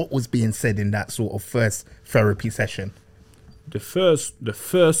life, but what was being said in that sort of first therapy session? The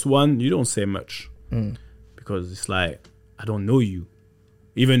first one, you don't say much, because it's like, I don't know you.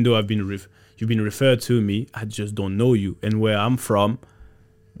 Even though you've been referred to me, I just don't know you. And where I'm from,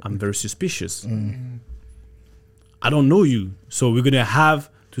 I'm very suspicious. I don't know you. So we're going to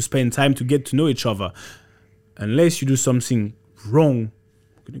have to spend time to get to know each other. Unless you do something wrong,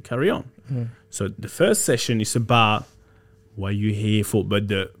 we're going to carry on. So the first session is about what you're here for. But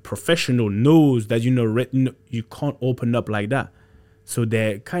the professional knows that you can't open up like that. So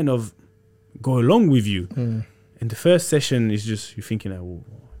they kind of go along with you. And the first session is just, you're thinking, oh,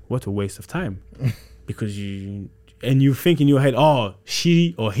 what a waste of time. Because you think in your head, oh,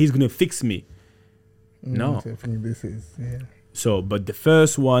 she or he's going to fix me. No. I think this is, yeah. So, but the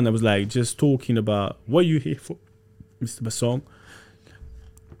first one, I was like, just talking about what you here for, Mr. Bassong.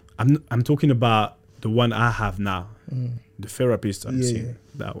 I'm talking about the one I have now, the therapist I'm seeing,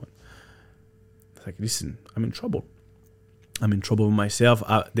 that one. It's like, listen, I'm in trouble. I'm in trouble with myself.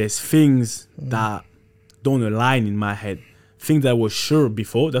 There's things that don't align in my head. Things that I was sure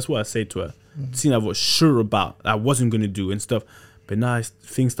before, that's what I said to her. Things I was sure about, I wasn't going to do and stuff. But now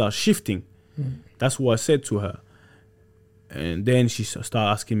things start shifting. That's what I said to her. And then she started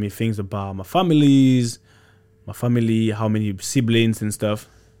asking me things about my family, how many siblings and stuff.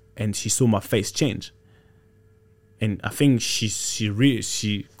 And she saw my face change. And I think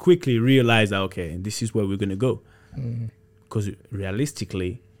she quickly realized that, okay, this is where we're going to go. Because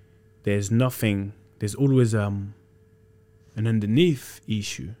realistically, there's always an underneath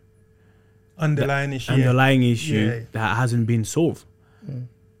issue. Underlying issue that hasn't been solved.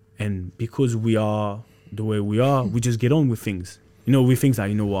 And because we are the way we are, we just get on with things. We think that,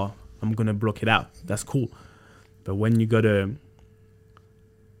 what, I'm going to block it out. That's cool. But when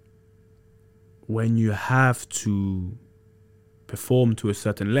you have to perform to a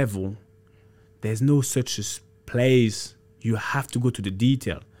certain level, there's no such a place. You have to go to the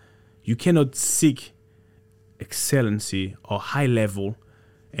detail. You cannot seek excellency or high level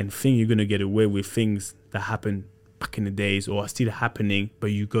and think you're going to get away with things that happened back in the days or are still happening,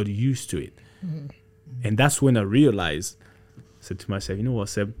 but you got used to it. And that's when I realized, I said to myself, you know what,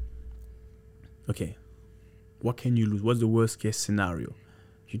 Seb? Okay, what can you lose? What's the worst case scenario?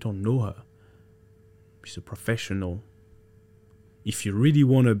 You don't know her. She's a professional. If you really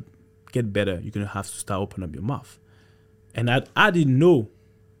want to get better, you're going to have to start opening up your mouth. And I didn't know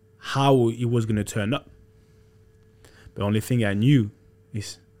how it was going to turn up. The only thing I knew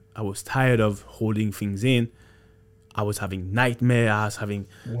is I was tired of holding things in. I was having nightmares. I was having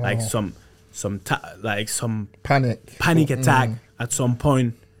like some panic attack at some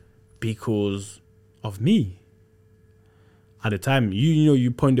point because of me. At the time,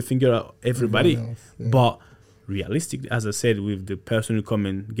 you point the finger at everybody, but realistically, as I said, with the person who come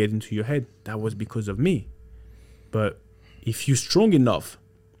and get into your head, that was because of me. But if you're strong enough,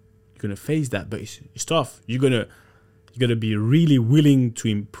 you're gonna face that. But it's tough. You gotta be really willing to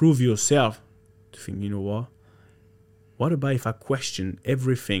improve yourself. To think, you know what? What about if I question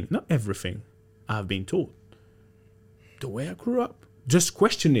everything? Not everything I've been taught. The way I grew up, just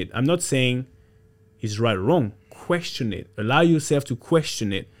question it. I'm not saying is right or wrong. Question it. Allow yourself to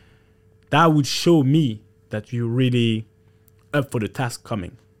question it. That would show me that you're really up for the task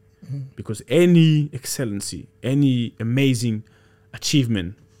coming. Because any excellency, any amazing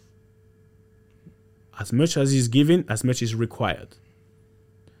achievement, as much as is given, as much is required.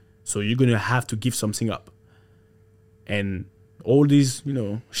 So you're going to have to give something up. And all these,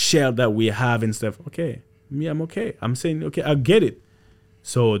 shell that we have and stuff, okay, me, I'm okay. I'm saying, okay, I get it.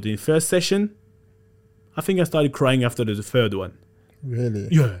 So the first session, I think I started crying after the third one. Really?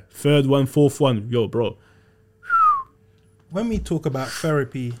 Yeah. Third one, fourth one. Yo, bro. When we talk about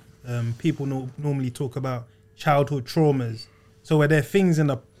therapy, people normally talk about childhood traumas. So were there things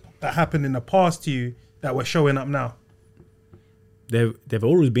that happened in the past to you that were showing up now? They've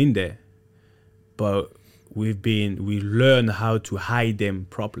always been there, but we learn how to hide them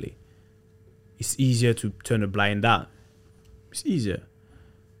properly. It's easier to turn a blind eye. It's easier,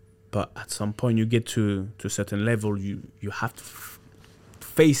 but at some point you get to a certain level, you have to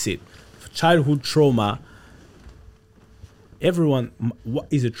face it. For childhood trauma, what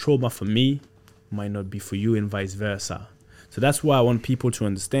is a trauma for me might not be for you, and vice versa. So that's why I want people to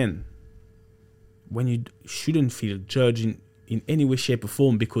understand when you shouldn't feel judged in any way, shape, or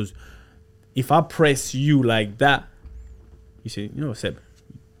form, because if I press you like that, you say, Seb,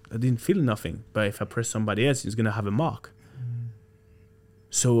 I didn't feel nothing. But if I press somebody else, it's going to have a mark.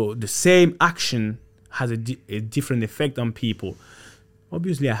 So the same action has a different effect on people.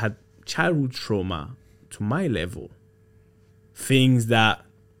 Obviously, I had childhood trauma to my level. Things that,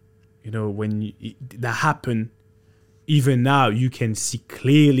 that happen, even now, you can see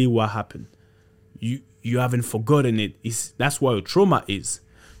clearly what happened. You haven't forgotten it. That's what a trauma is.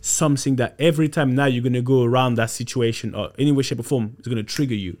 Something that every time now you're going to go around that situation or any way, shape, or form, it's going to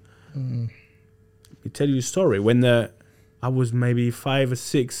trigger you. Let me tell you a story. When I was maybe 5 or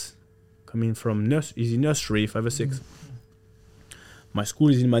 6, coming from nursery, 5 or 6. My school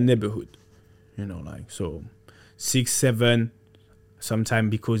is in my neighborhood. So 6, 7, sometimes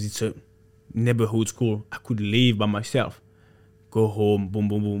because it's a neighborhood school, I could leave by myself. Go home, boom,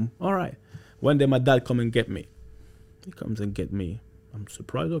 boom, boom. All right. One day my dad come and get me. He comes and get me. I'm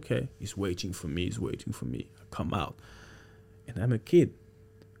surprised, okay. He's waiting for me. I come out. And I'm a kid.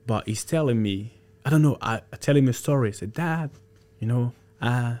 But he's telling me, I don't know, I tell him a story. I said, Dad,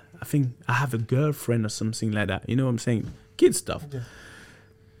 I think I have a girlfriend or something like that. You know what I'm saying? Kid stuff. Yeah.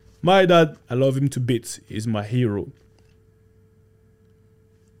 My dad, I love him to bits. He's my hero.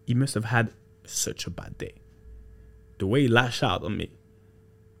 He must have had such a bad day. The way he lashed out on me.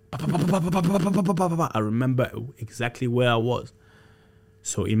 I remember exactly where I was.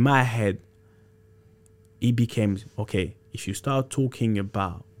 So in my head, it became, okay, if you start talking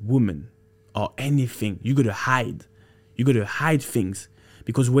about women or anything, you got to hide. You got to hide things.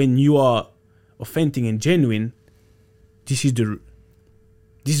 Because when you are authentic and genuine, this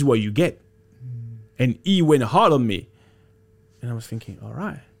is what you get. And he went hard on me. And I was thinking, all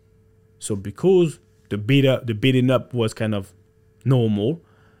right. So because the beating up was kind of normal,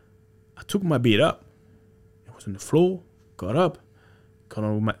 I took my beat up. It was on the floor, got up,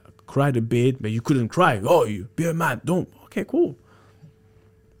 cried a bit, but you couldn't cry. Oh, you be a man, don't. Okay, cool.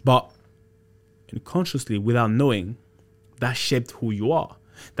 But unconsciously, without knowing, that shaped who you are.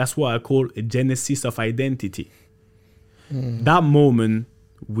 That's what I call a genesis of identity. That moment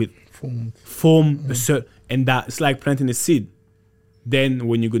with form a certain, and that it's like planting a seed. Then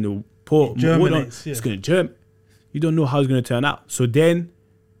when you're going to pour water on, it's going to germinate. You don't know how it's going to turn out. So then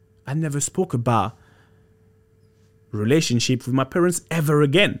I never spoke about relationship with my parents ever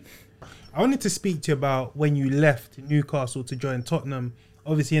again. I wanted to speak to you about when you left Newcastle to join Tottenham.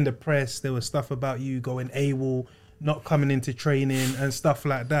 Obviously in the press, there was stuff about you going AWOL, not coming into training and stuff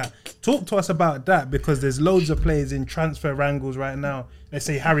like that. Talk to us about that, because there's loads of players in transfer wrangles right now. Let's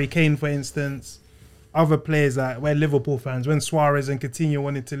say Harry Kane, for instance. Other players that we're Liverpool fans, when Suarez and Coutinho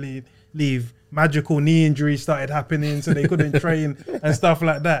wanted to leave, magical knee injuries started happening, so they couldn't train and stuff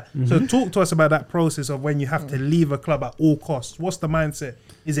like that. So talk to us about that process of when you have to leave a club at all costs. What's the mindset?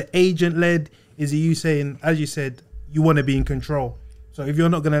 Is it agent-led? Is it you saying, as you said, you want to be in control? So if you're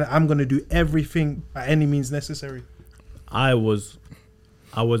not going to, I'm going to do everything by any means necessary. I was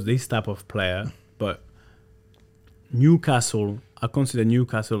this type of player, but Newcastle, I consider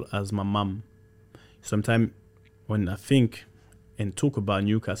Newcastle as my mum. Sometimes when I think and talk about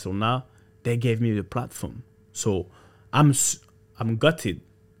Newcastle now, they gave me the platform. So I'm gutted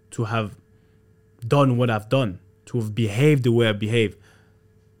to have done what I've done, to have behaved the way I behaved.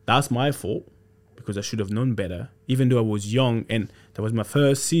 That's my fault, because I should have known better. Even though I was young, and that was my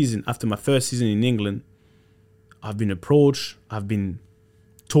first season. After my first season in England, I've been approached, I've been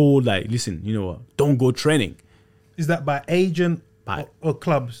told like, listen, you know what, don't go training. Is that by agent By- or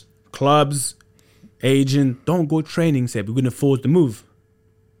clubs? Clubs, agent, don't go training, said we're gonna force the move.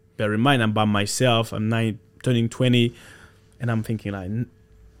 Bear in mind, I'm by myself, I'm turning 20, and I'm thinking like,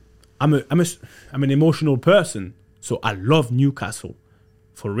 I'm an emotional person, so I love Newcastle,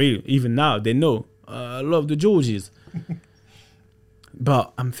 for real. Even now, they know I love the Georges.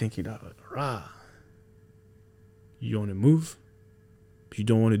 But I'm thinking, you want to move, you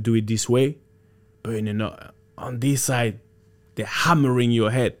don't want to do it this way, but you know, on this side, they're hammering your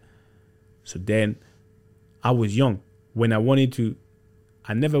head. So then, I was young when I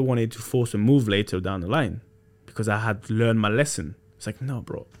never wanted to force a move later down the line because I had learned my lesson. It's like, no,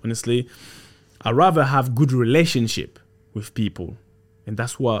 bro, honestly, I'd rather have good relationship with people. And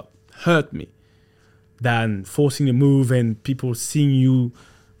that's what hurt me than forcing a move and people seeing you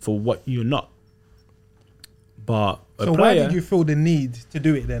for what you're not. But So why did you feel the need to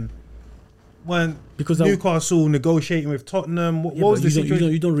do it then? When because Newcastle negotiating with Tottenham, what was the situation?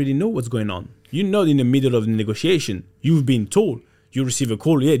 You don't really know what's going on. You're not in the middle of the negotiation. You've been told. You receive a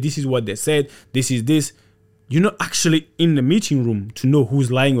call. Yeah, this is what they said. This is this. You're not actually in the meeting room to know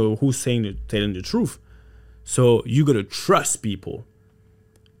who's lying or who's telling the truth. So you gotta trust people.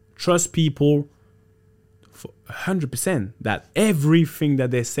 Trust people for 100% that everything that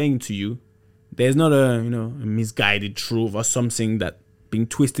they're saying to you, there's not a misguided truth or something that being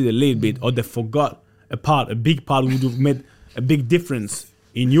twisted a little bit, or they forgot a big part would have made a big difference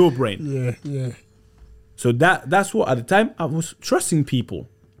in your brain. Yeah. So that's what at the time I was trusting people.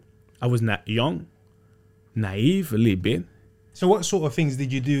 I was not young, naive a little bit. So what sort of things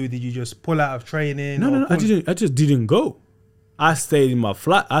did you do? Did you just pull out of training? No, I just didn't go. I stayed in my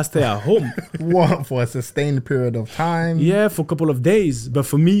flat. I stayed at home. What, for a sustained period of time? Yeah, for a couple of days. But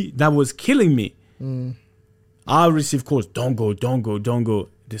for me, that was killing me. I received calls, don't go.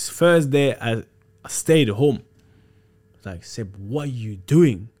 This first day, I stayed home. Like, Seb, what are you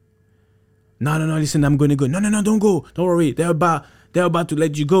doing? No, listen, I'm going to go. No, don't go. Don't worry. They're about to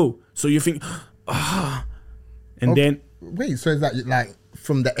let you go. So you think, And then... Wait, so is that like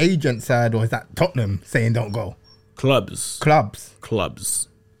from the agent side, or is that Tottenham saying don't go? Clubs.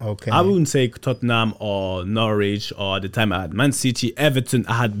 Okay. I wouldn't say Tottenham or Norwich, or at the time I had Man City, Everton.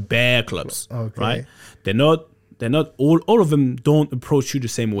 I had bare clubs. Okay. Right? They're not all of them don't approach you the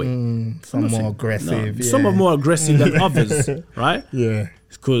same way. Some more aggressive. No, some are more aggressive than others, right? Yeah.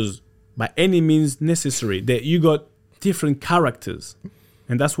 Because by any means necessary, that you got different characters,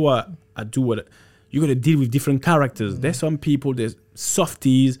 and that's what I do. You got to deal with different characters. There's some people, there's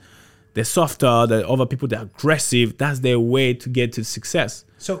softies, they're softer. There are other people that are aggressive. That's their way to get to success.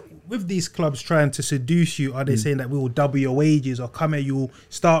 So with these clubs trying to seduce you, are they saying that we will double your wages, or come here, you'll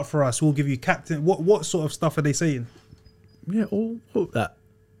start for us, we'll give you captain? What sort of stuff are they saying? Yeah, all that.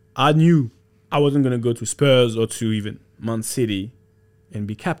 I knew I wasn't going to go to Spurs or to even Man City and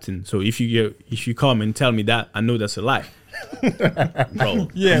be captain. So if you come and tell me that, I know that's a lie. Bro,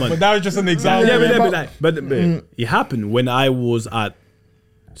 yeah, but that was just an example. Yeah, but it happened when I was at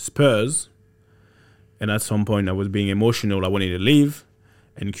Spurs, and at some point I was being emotional. I wanted to leave,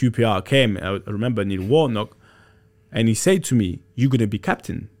 and QPR came. I remember Neil Warnock, and he said to me, "You're gonna be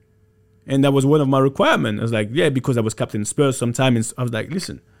captain," and that was one of my requirements. I was like, "Yeah," because I was captain Spurs sometime, and I was like,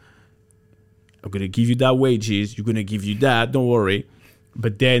 "Listen, I'm gonna give you that wages. You're gonna give you that. Don't worry,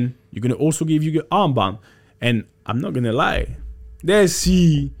 but then you're gonna also give you your armband." And I'm not gonna lie, they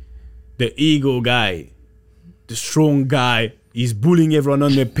see the ego guy, the strong guy. He's bullying everyone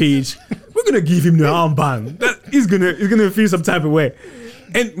on the pitch. We're gonna give him the armband. He's gonna feel some type of way.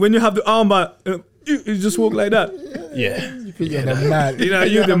 And when you have the armband, you just walk like that. Yeah, you're the man.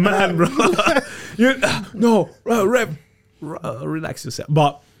 You're the man, bro. Relax yourself.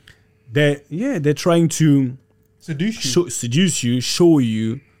 But they're trying to seduce you, show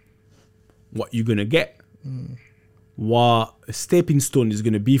you what you're gonna get. What a stepping stone is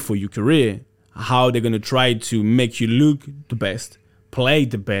going to be for your career, how they're going to try to make you look the best, play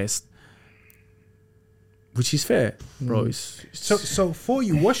the best, which is fair, bro. So for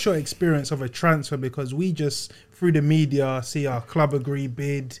you, what's your experience of a transfer? Because we just, through the media, see our club agree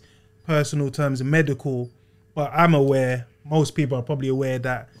bid, personal terms and medical, but I'm aware, most people are probably aware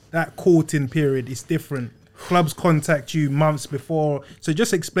that courting period is different. Clubs contact you months before. So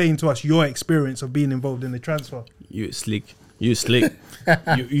just explain to us your experience of being involved in the transfer. You slick. You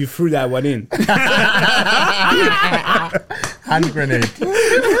threw that one in. Hand grenade.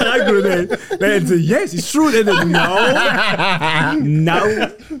 Yes, it's true.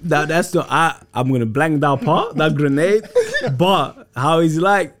 No, that's not. I'm gonna blank that part, that grenade. But how is it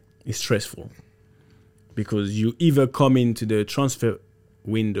like? It's stressful because you either come into the transfer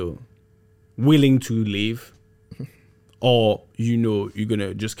window willing to leave, or you're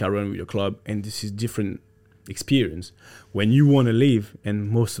gonna just carry on with your club, and this is different experience. When you want to leave, and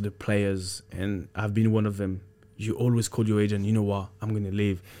most of the players, and I've been one of them, you always call your agent, you know what, I'm gonna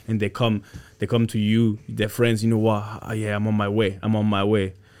leave, and they come to you, their friends, you know what, yeah, I'm on my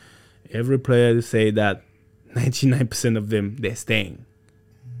way. Every player say that 99% of them, they're staying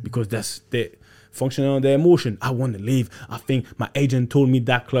because that's they functioning on their emotion. I want to leave. I think my agent told me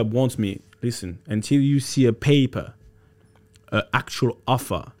that club wants me. Listen, until you see a paper, an actual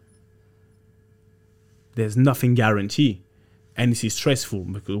offer, there's nothing guaranteed. And this is stressful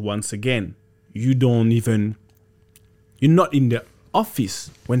because once again, you're not in the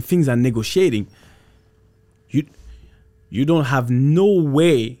office when things are negotiating. You don't have no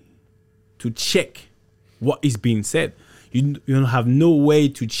way to check what is being said. You don't have no way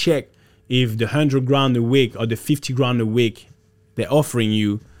to check if the 100 grand a week or the 50 grand a week they're offering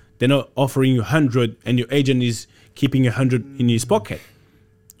you, they're not offering you 100 and your agent is keeping 100 in his pocket.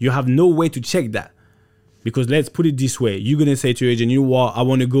 You have no way to check that. Because let's put it this way. You're going to say to your agent, you know what, I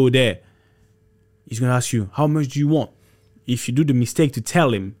want to go there. He's going to ask you, how much do you want? If you do the mistake to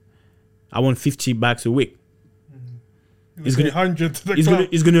tell him, I want 50 bucks a week. He's going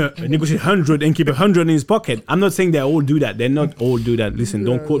to negotiate 100 and keep 100 in his pocket. I'm not saying they all do that. They're not all do that. Listen,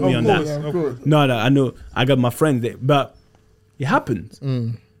 don't quote me on that. No, I know. I got my friends there. But it happens.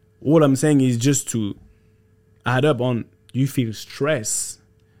 All I'm saying is just to add up on, you feel stress.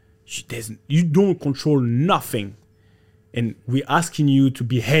 You don't control nothing. And we're asking you to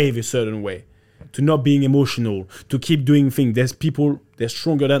behave a certain way, to not being emotional, to keep doing things. There's people, they're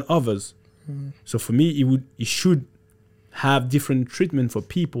stronger than others. So for me, it should have different treatment for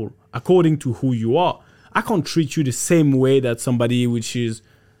people according to who you are. I can't treat you the same way that somebody which is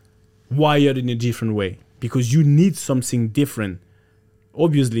wired in a different way because you need something different.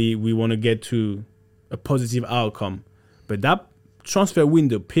 Obviously, we want to get to a positive outcome, but that transfer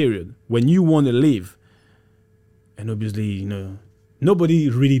window period, when you want to leave, and obviously, nobody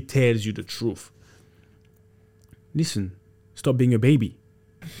really tells you the truth. Listen, stop being a baby.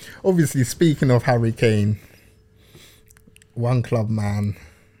 Obviously, speaking of Harry Kane, one club man.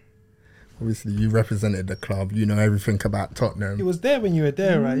 Obviously, you represented the club. You know everything about Tottenham. He was there when you were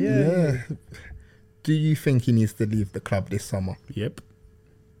there, right? Yeah. Do you think he needs to leave the club this summer? Yep.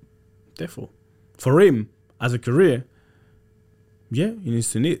 Therefore, for him as a career, yeah, he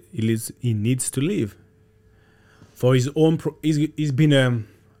needs to leave. For his own, he's been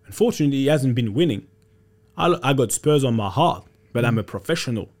unfortunately he hasn't been winning. I got Spurs on my heart, but I'm a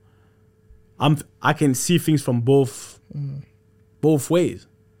professional. I can see things from both ways.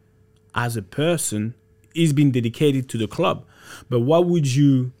 As a person, he's been dedicated to the club. But why would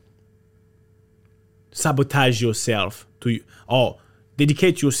you sabotage yourself or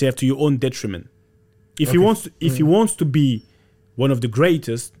dedicate yourself to your own detriment? If he wants to be one of the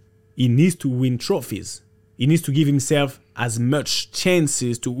greatest, he needs to win trophies. He needs to give himself as much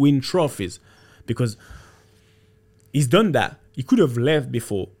chances to win trophies because he's done that. He could have left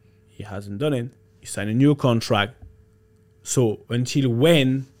before. He hasn't done it. He signed a new contract. So until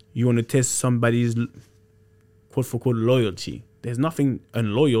when you want to test somebody's quote-unquote loyalty, there's nothing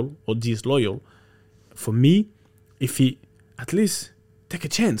unloyal or disloyal. For me, if he at least take a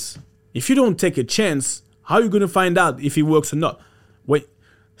chance. If you don't take a chance, how are you going to find out if it works or not? Wait,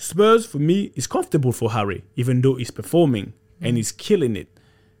 Spurs, for me, is comfortable for Harry, even though he's performing and he's killing it.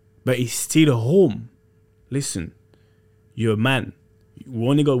 But he's still home. Listen, you're a man. You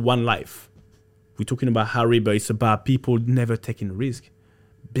only got one life. We're talking about Harry, but it's about people never taking risk.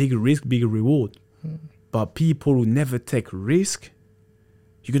 Big risk, big reward. But people who never take risk,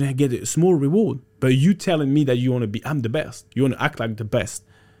 you're going to get a small reward. But you telling me that you want to be, I'm the best. You want to act like the best.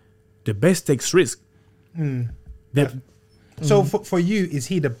 The best takes risk. So for you, is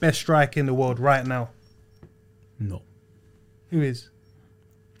he the best striker in the world right now? No. Who is?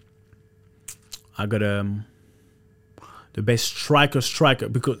 I got the best striker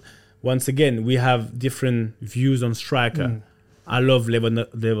because once again we have different views on striker. I love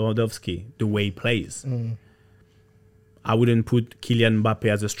Lewandowski, the way he plays. I wouldn't put Kylian Mbappe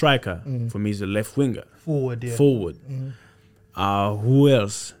as a striker. For me, he's a left winger. Forward. Who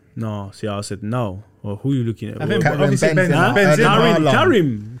else? No, see, I said no. Or who are you looking at? I think obviously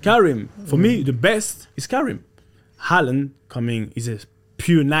Benzema. Karim. For me, the best is Karim. Haaland coming is a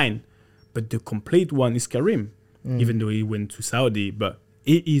pure 9, but the complete one is Karim. Even though he went to Saudi, but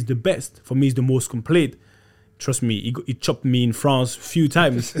he is the best. For me, he's the most complete. Trust me, he chopped me in France a few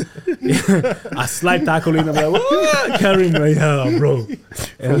times. A slight tackle in, I'm like, Karim, yeah, bro.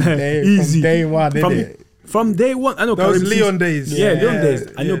 From day one, From day one, I know Those Karim Leon days. Yeah, Leon days.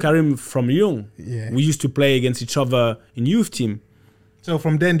 I know Karim from Lyon. Yeah. We used to play against each other in youth team. So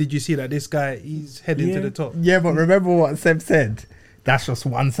from then, did you see that this guy, he's heading to the top? Yeah, but remember what Seb said? That's just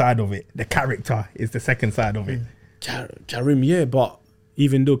one side of it. The character is the second side of it. Karim, yeah, but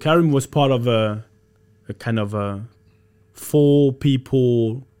even though Karim was part of a kind of a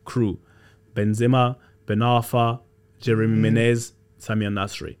 4-people crew, Benzema, Ben Arfa, Jeremy Menez, Samir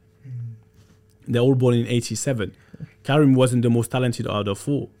Nasri. They're all born in 87. Karim wasn't the most talented out of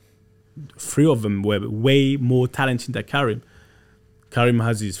 4. 3 of them were way more talented than Karim. Karim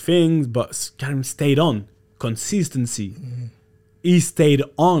has his things, but Karim stayed on. Consistency. He stayed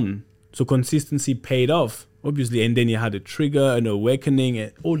on. So consistency paid off, obviously. And then he had a trigger, an awakening,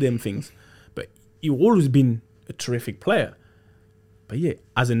 and all them things. But he's always been a terrific player. But yeah,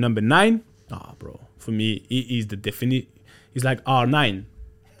 as a number 9, bro, for me, he is the definite. He's like R9.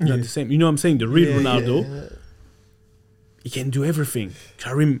 Not the same. You know what I'm saying? The real Ronaldo. He can do everything.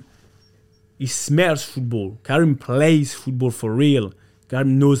 Karim, he smells football. Karim plays football for real.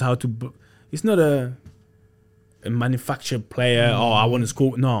 Karim knows how to. It's not a manufactured player. I want to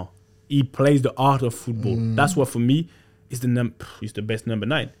score. No, he plays the art of football. That's what for me is the best number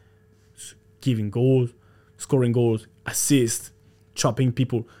 9. Giving goals, scoring goals, assists, chopping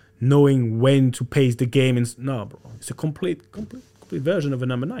people, knowing when to pace the game. And no, bro, it's a complete version of a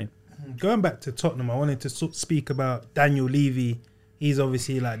number 9. Going back to Tottenham, I wanted to speak about Daniel Levy. He's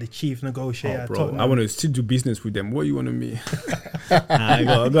obviously like the chief negotiator. Bro, at Tottenham. I want to still do business with them. What you want to me? Go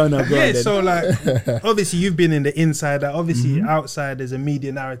on. So like, obviously you've been in the inside. Obviously outside there's a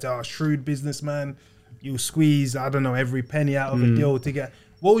media narrative. Shrewd businessman, you squeeze every penny out of a deal to get.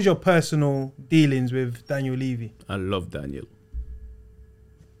 What was your personal dealings with Daniel Levy? I love Daniel.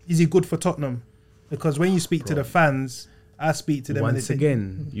 Is he good for Tottenham? Because when you speak to the fans, I speak to them. Once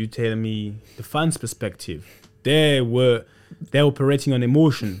again, you tell me the fans' perspective. They're operating on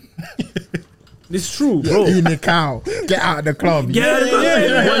emotion. It's true, bro. Eating the cow. Get out of the club. One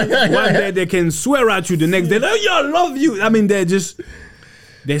day they can swear at you. The next day, I love you. I mean, their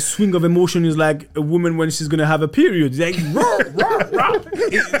swing of emotion is like a woman when she's gonna have a period. It's like, rah, rah, rah.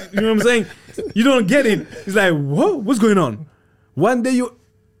 You know what I'm saying? You don't get it. It's like, whoa, what's going on? One day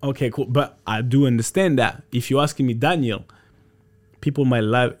okay, cool. But I do understand that. If you're asking me, Daniel, people might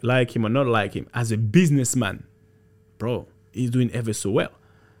like him or not like him. As a businessman, bro, he's doing ever so well.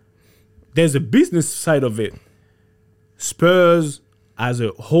 There's a business side of it. Spurs as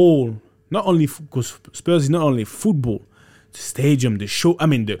a whole, not only because Spurs is not only football, the stadium, the show,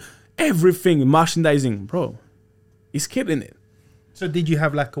 everything, merchandising, bro, he's killing it. So did you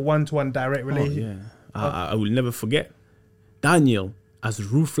have like a one-to-one direct relationship? Yeah. I will never forget. Daniel, as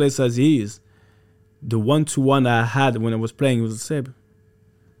ruthless as he is, the one-to-one I had when I was playing was Seb.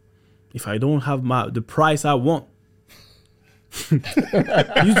 If I don't have the price I want, you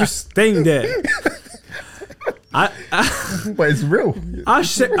just staying there. But it's real. I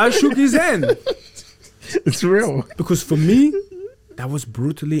shook his hand. It's real. Because for me, that was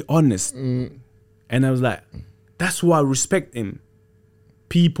brutally honest. And I was like, that's why I respect him.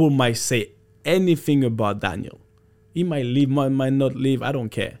 People might say anything about Daniel. He might leave, might not leave. I don't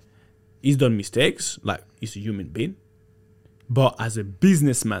care. He's done mistakes. Like, he's a human being. But as a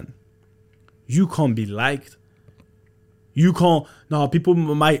businessman, you can't be liked. You can't... No, people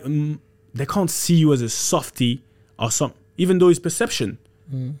might... they can't see you as a softie or something. Even though it's perception.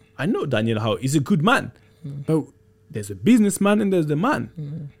 I know Daniel how he's a good man. But there's a businessman and there's the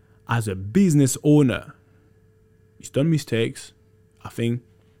man. As a business owner, he's done mistakes. I think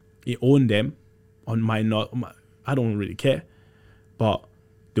he owned them. I don't really care. But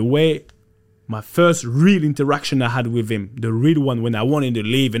the way my first real interaction I had with him, the real one when I wanted to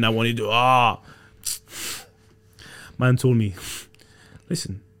leave and I wanted to, man told me,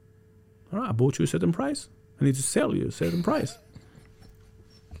 listen, all right, I bought you a certain price. I need to sell you a certain price.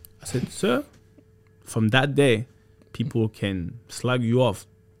 I said, sir, from that day, people can slag you off.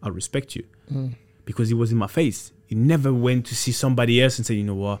 I respect you. Because he was in my face. He never went to see somebody else and said, you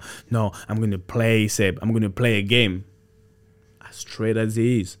know what? No, I'm going to play, Seb. I'm going to play a game. As straight as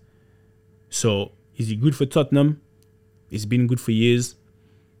he is. So, is he good for Tottenham? He's been good for years.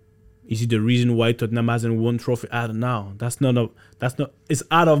 Is he the reason why Tottenham hasn't won trophy? I don't know. It's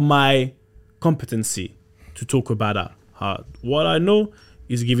out of my competency to talk about that. What I know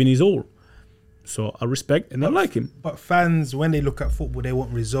is giving his all. So I respect and I like him. But fans, when they look at football, they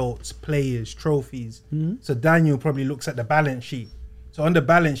want results, players, trophies. So Daniel probably looks at the balance sheet. So on the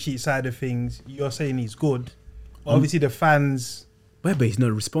balance sheet side of things, you're saying he's good. Obviously the fans... But he's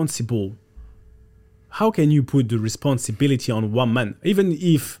not responsible. How can you put the responsibility on one man? Even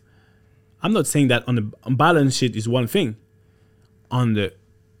if I'm not saying that on the balance sheet is one thing. On the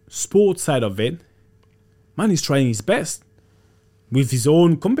sports side of it, man is trying his best with his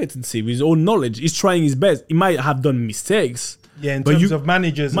own competency, with his own knowledge. He's trying his best. He might have done mistakes. Yeah, in terms of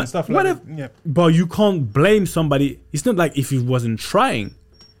managers and stuff like that. Yeah. But you can't blame somebody. It's not like if he wasn't trying.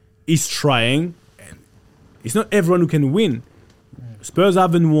 He's trying. And it's not everyone who can win. Spurs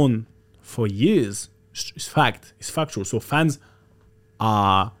haven't won for years. It's fact. It's factual. So fans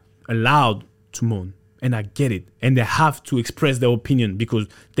are allowed to moan. And I get it. And they have to express their opinion because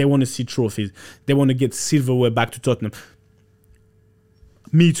they want to see trophies. They want to get silverware back to Tottenham.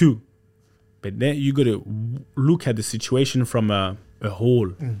 Me too. But then you got to look at the situation from a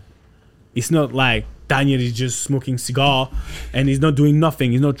whole. It's not like Daniel is just smoking cigar and he's not doing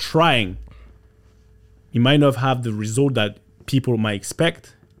nothing. He's not trying. He might not have the result that people might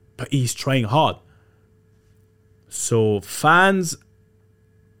expect, but he's trying hard. So fans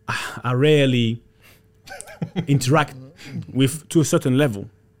are rarely interact with to a certain level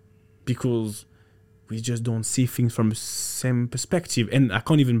because we just don't see things from the same perspective, and I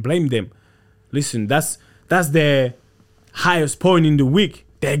can't even blame them. Listen, that's their highest point in the week.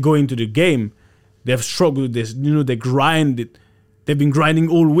 They're going to the game. They've struggled. They grinded. They've been grinding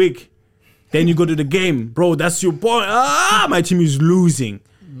all week. Then you go to the game, bro. That's your point. My team is losing.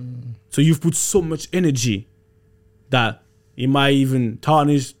 So you've put so much energy that it might even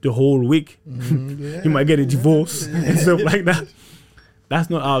tarnish the whole week. You might get a divorce and stuff like that. That's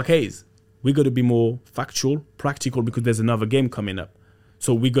not our case. We got to be more factual, practical, because there's another game coming up.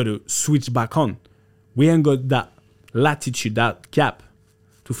 So we got to switch back on. We ain't got that latitude, that gap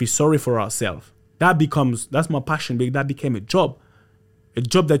to feel sorry for ourselves. That's my passion. That became a job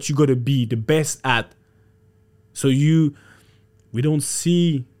that you got to be the best at. So we don't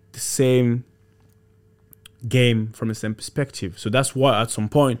see the same game from the same perspective. So that's why at some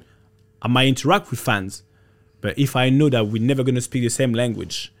point I might interact with fans. But if I know that we're never going to speak the same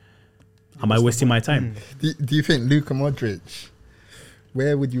language, am I wasting my time? Do you think Luka Modric,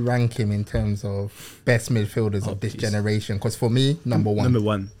 where would you rank him in terms of best midfielders of this generation? Because for me, number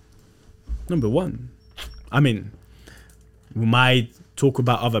one. Number one. I mean, we might talk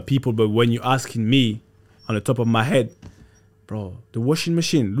about other people, but when you're asking me on the top of my head, bro, the washing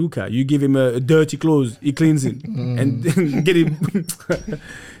machine, Luka, you give him a dirty clothes, he cleans it and get him.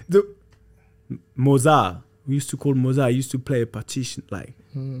 Mozart, we used to call Mozart, he used to play a partition.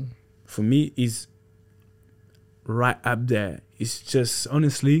 For me, is right up there. It's just,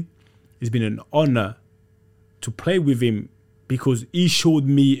 honestly, it's been an honor to play with him because he showed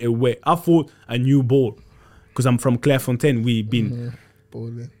me a way. I thought a new ball because I'm from Clairefontaine. We've been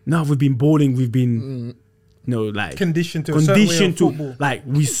bowling. No, we've been bowling. We've been, conditioned to football. Like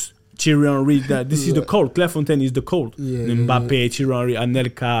with Thierry Henry. This is the cult. Clairefontaine is the cult. Mbappe, Thierry Henry,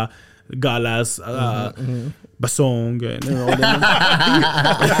 Anelka, Galas, Bassong.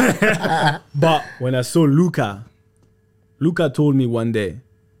 But when I saw Luka told me one day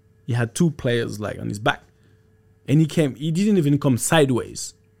he had two players like on his back. And he didn't even come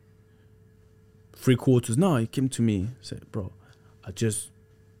sideways. 3/4. No, he came to me, said, bro, I just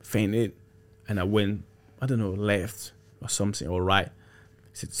fainted and I went, I don't know, left or something, or right.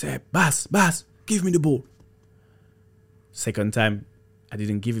 He said, Bass, give me the ball. Second time, I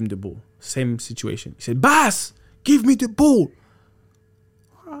didn't give him the ball. Same situation. He said, Bass, give me the ball.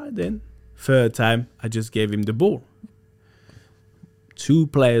 All right then. Third time, I just gave him the ball. Two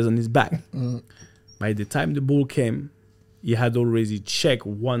players on his back. By the time the ball came, he had already checked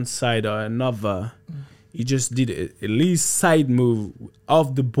one side or another. He just did a least side move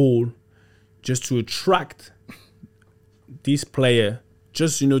off the ball just to attract this player,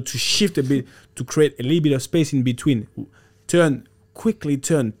 just, to shift a bit, to create a little bit of space in between. Quickly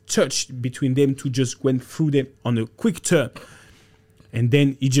touch between them two, just went through them on a quick turn. And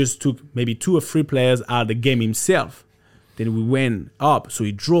then he just took maybe 2 or 3 players out of the game himself. Then we went up, so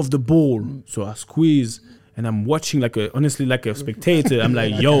he drove the ball. So I squeezed, and I'm watching honestly like a spectator. I'm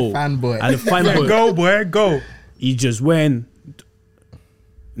like, yo, fanboy. And a fanboy. Go, boy, go. He just went,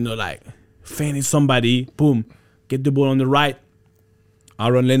 feinted somebody, boom, get the ball on the right.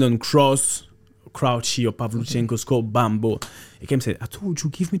 Aaron Lennon cross, Crouchy or Pavlyuchenko score, bam, ball. He came and said, I told you,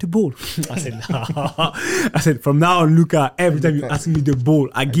 give me the ball. I said, no. I said, from now on, Luka, every time you ask me the ball,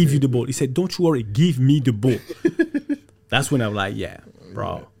 I give you the ball. He said, don't you worry, give me the ball. That's when I'm like, yeah,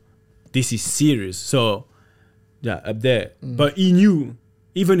 bro, this is serious. So, yeah, up there. But he knew,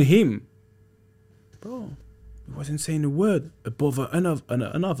 even him, bro, he wasn't saying a word above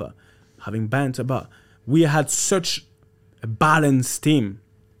another, having banter about. We had such a balanced team.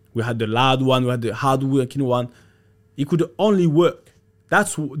 We had the loud one, we had the hard working one. It could only work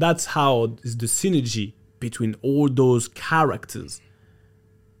That's how is the synergy between all those characters,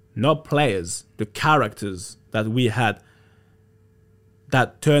 not players, the characters that we had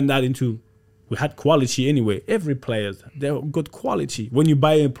that turned that into, we had quality anyway. Every player, they got quality. When you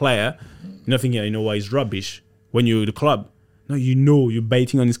buy a player, you're not thinking, you know what, he's rubbish. When you're the club, no, you know you're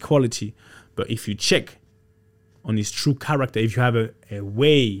betting on his quality. But if you check on his true character, if you have a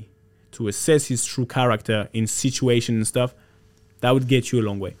way to assess his true character in situation and stuff, that would get you a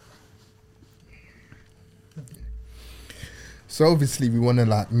long way. So obviously we want to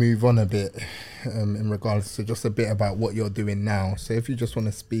like move on a bit in regards to just a bit about what you're doing now. So if you just want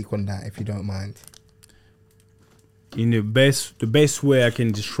to speak on that, if you don't mind. In the best way I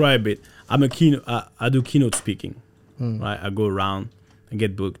can describe it, I do keynote speaking. Right? I go around and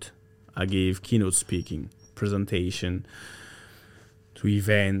get booked. I give keynote speaking, presentation to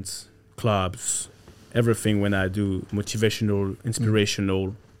events, clubs, everything when I do motivational,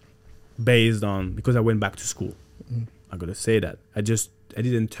 inspirational, based on, because I went back to school. I gotta say that. I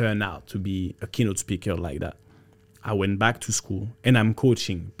didn't turn out to be a keynote speaker like that. I went back to school and I'm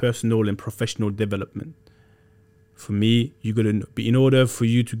coaching personal and professional development. For me, you gotta know, in order for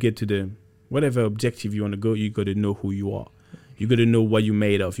you to get to the whatever objective you want to go, you gotta know who you are. You gotta know what you're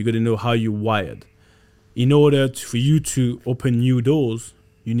made of. You gotta know how you're wired. In order for you to open new doors,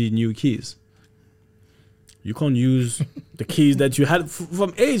 you need new keys. You can't use the keys that you had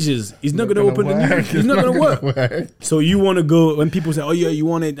from ages. It's not going to open the new. It's not going to work. So you want to go, when people say, oh yeah, you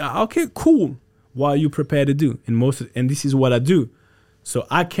want it. Okay, cool. What are you prepared to do? And this is what I do. So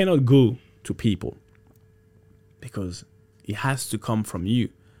I cannot go to people because it has to come from you.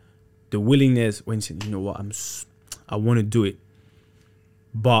 The willingness when you say, you know what, I want to do it,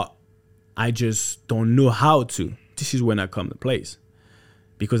 but I just don't know how to. This is when I come to place.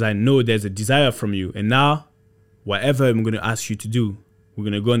 Because I know there's a desire from you. And now, whatever I'm going to ask you to do, we're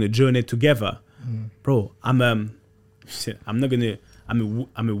going to go on a journey together. Bro, I'm a winner.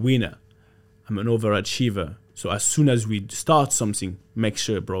 I'm an overachiever. So as soon as we start something, make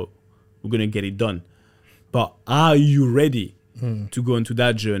sure, bro, we're going to get it done. But are you ready to go into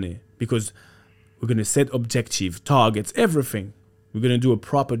that journey? Because we're going to set objective, targets, everything. We're going to do a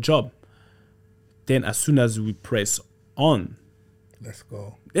proper job. Then as soon as we press on, let's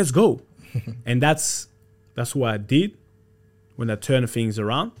go. And that's what I did when I turned things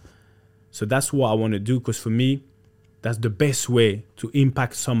around. So that's what I want to do, because for me, that's the best way to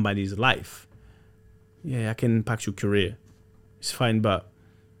impact somebody's life. Yeah, I can impact your career. It's fine, but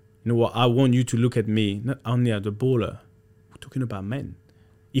you know what? I want you to look at me, not only as a baller. We're talking about men.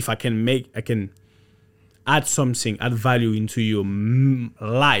 If I can add something, add value into your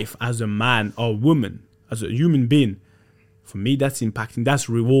life as a man or woman, as a human being, for me, that's impacting, that's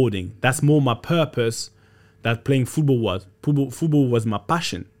rewarding. That's more my purpose that playing football was. Football was my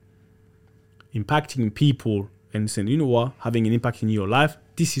passion. Impacting people and saying, you know what, having an impact in your life,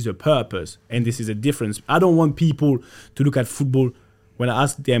 this is a purpose and this is a difference. I don't want people to look at football when I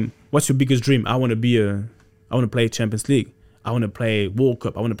ask them, what's your biggest dream? I want to play Champions League. I want to play World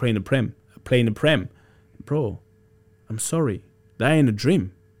Cup. I want to play in the Prem. Bro, I'm sorry. That ain't a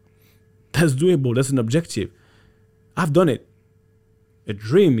dream. That's doable. That's an objective. I've done it. A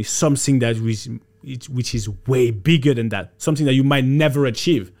dream is something that which is way bigger than that. Something that you might never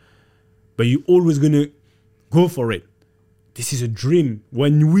achieve. But you're always going to go for it. This is a dream.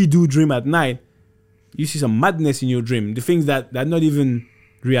 When we do dream at night, you see some madness in your dream. The things that are not even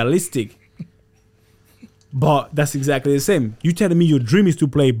realistic. But that's exactly the same. You telling me your dream is to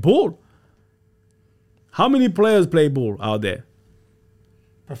play ball? How many players play ball out there?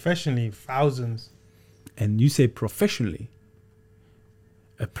 Professionally, thousands. And you say professionally.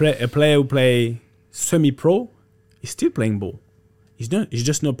 A player who play semi-pro is still playing ball. He's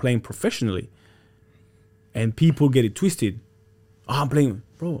just not playing professionally. And people get it twisted. Oh, I'm playing.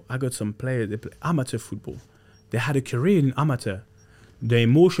 Bro, I got some players, they play amateur football. They had a career in amateur. The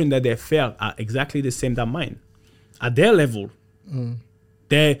emotion that they felt are exactly the same that mine. At their level,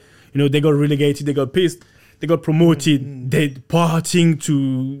 they got relegated, they got pissed, they got promoted, they partying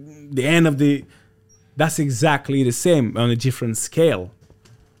to the end of the... That's exactly the same on a different scale.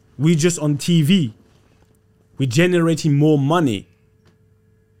 We just on TV. We're generating more money.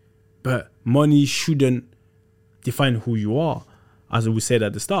 But money shouldn't define who you are, as we said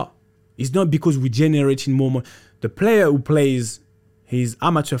at the start. It's not because we're generating more money. The player who plays his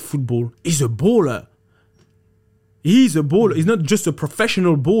amateur football is a baller. He's a baller. He's not just a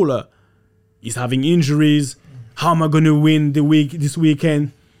professional baller. He's having injuries. How am I going to win this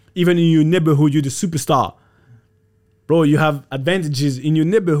weekend? Even in your neighborhood, you're the superstar. Bro, you have advantages in your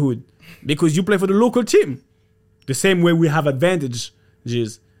neighborhood because you play for the local team. The same way we have advantage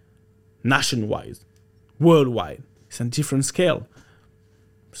just nationwide, worldwide. It's a different scale.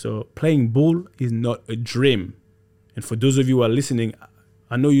 So playing ball is not a dream. And for those of you who are listening,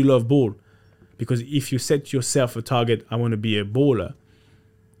 I know you love ball, because if you set yourself a target, I want to be a baller,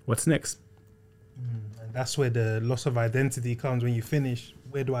 what's next? And that's where the loss of identity comes when you finish.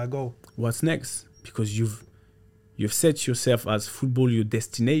 Where do I go? What's next? Because you've set yourself as football your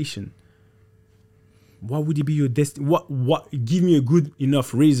destination. What would it be your destiny? What give me a good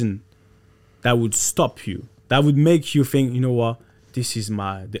enough reason that would stop you, that would make you think, you know what, this is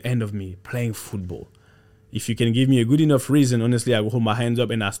the end of me playing football. If you can give me a good enough reason, honestly, I will hold my hands up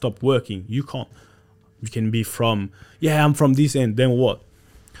and I stop working. You can't. You can be I'm from this end, then what?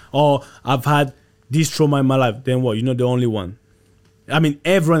 Or I've had this trauma in my life, then what? You're not the only one. I mean,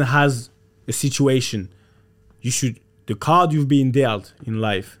 everyone has a situation. The card you've been dealt in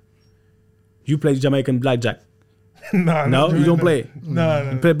life. You play Jamaican blackjack. No, you don't play.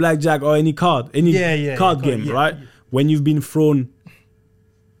 No. You play blackjack or any card game, right? Yeah. When you've been thrown,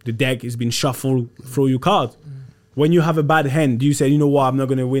 the deck has been shuffled, throw your card. When you have a bad hand, do you say, you know what, I'm not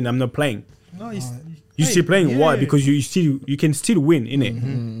going to win, I'm not playing? No, you're still playing. Yeah. Why? Because you can still win, innit?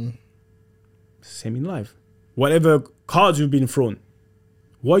 Mm-hmm. Same in life. Whatever cards you've been thrown,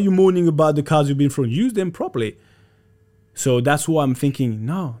 why are you moaning about the cards you've been thrown? Use them properly. So that's why I'm thinking,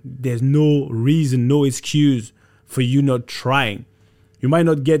 no, there's no reason, no excuse for you not trying. You might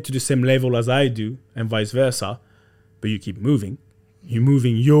not get to the same level as I do and vice versa, but you keep moving. You're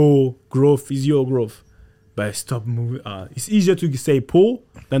moving. Your growth is your growth. But stop moving. It's easier to stay poor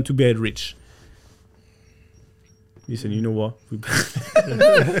than to be rich. Listen, you know what?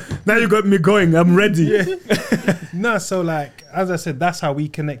 Now you got me going. I'm ready. Yeah. No, so like, as I said, that's how we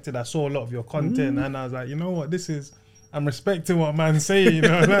connected. I saw a lot of your content and I was like, you know what? I'm respecting what man's saying, you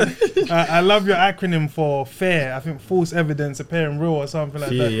know. Like, I love your acronym for FAIR. I think false evidence appearing real or something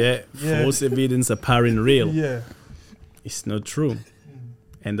like that. Yeah. False evidence appearing real. Yeah. It's not true.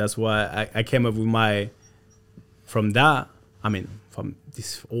 And that's why I came up with from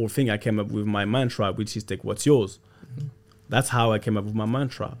this whole thing, I came up with my mantra, which is take what's yours. Mm-hmm. That's how I came up with my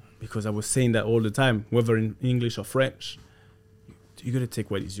mantra, because I was saying that all the time, whether in English or French. You got to take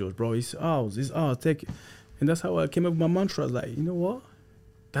what is yours, bro. It's ours. Take it. And that's how I came up with my mantra. I was like, you know what?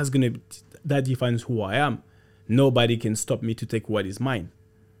 That defines who I am. Nobody can stop me to take what is mine.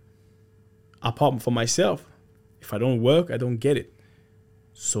 Apart from myself. If I don't work, I don't get it.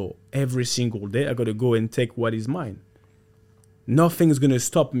 So every single day, I got to go and take what is mine. Nothing's going to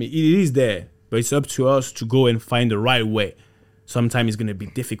stop me. It is there, but it's up to us to go and find the right way. Sometimes it's going to be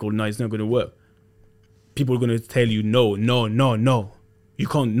difficult. No, it's not going to work. People are going to tell you, no. You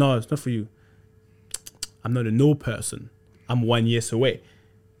can't. No, it's not for you. I'm not a no person. I'm 1 year away.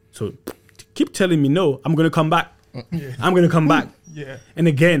 So keep telling me no. I'm going to come back. Yeah. I'm going to come back. Yeah. And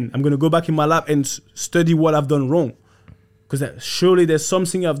again, I'm going to go back in my lab and study what I've done wrong. Because surely there's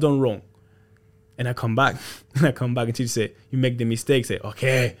something I've done wrong. And I come back. And I come back until you say, you make the mistake. Say,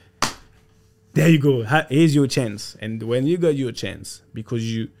 okay, there you go. Here's your chance. And when you got your chance, because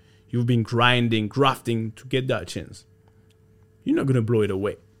you've been grinding, grafting to get that chance, you're not going to blow it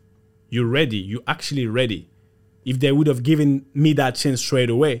away. You're ready. You're actually ready. If they would have given me that chance straight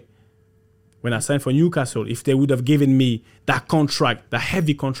away, when I signed for Newcastle, if they would have given me that contract, the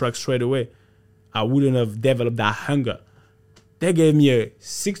heavy contract straight away, I wouldn't have developed that hunger. They gave me a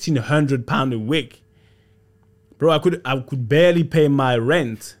 £1,600 a week. Bro, I could barely pay my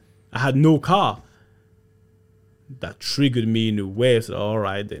rent. I had no car. That triggered me in a way. So, all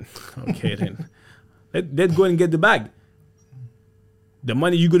right then. Okay then. Let's go and get the bag. The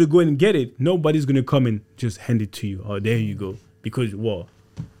money, you got to go and get it. Nobody's going to come and just hand it to you. Oh, there you go. Because what?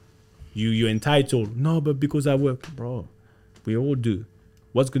 You're entitled. No, but because I work. Bro, we all do.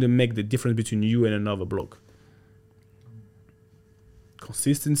 What's going to make the difference between you and another bloke?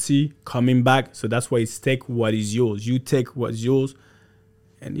 Consistency, coming back. So that's why it's take what is yours. You take what's yours.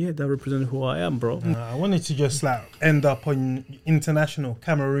 And yeah, that represents who I am, bro. I wanted to just end up on international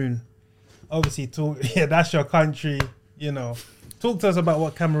Cameroon. Obviously, that's your country, you know. Talk to us about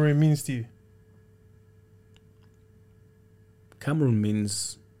what Cameroon means to you. Cameroon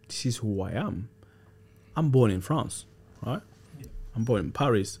means this is who I am. I'm born in France, right? Yeah. I'm born in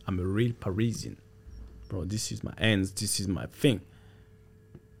Paris. I'm a real Parisian. Bro, this is my ends. This is my thing.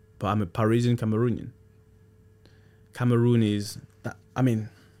 But I'm a Parisian Cameroonian. Cameroon is,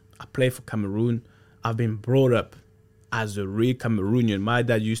 I play for Cameroon. I've been brought up as a real Cameroonian. My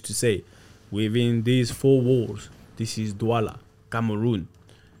dad used to say, within these four walls, this is Douala, Cameroon.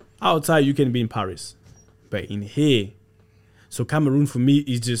 Outside, you can be in Paris. But in here, so Cameroon for me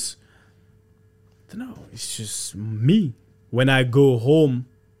is just, I don't know, it's just me. when I go home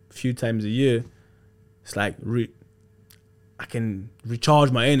a few times a year, it's like I can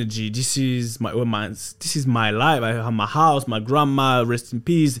recharge my energy. This is my life. I have my house, my grandma, rest in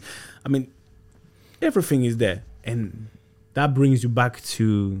peace. I mean, everything is there, and that brings you back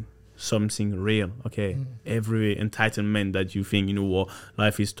to something real. Okay, every entitlement that you think, you know what,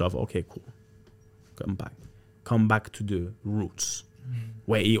 life is tough. Okay, cool. Come back to the roots,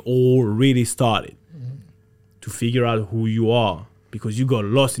 where it all really started. To figure out who you are, because you got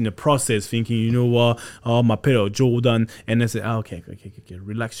lost in the process thinking, you know what, oh, my pair of Jordan, and then say, okay,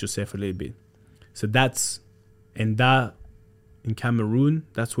 relax yourself a little bit. So in Cameroon,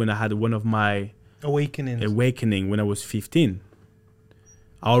 that's when I had one of my awakening when I was 15.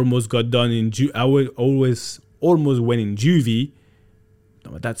 I almost got done I would almost went in juvie.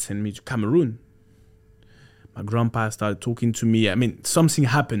 My dad sent me to Cameroon. My grandpa started talking to me. I mean, something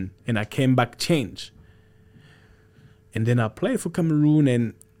happened, and I came back changed. And then I played for Cameroon,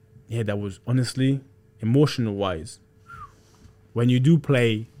 and yeah, that was honestly, emotional-wise. When you do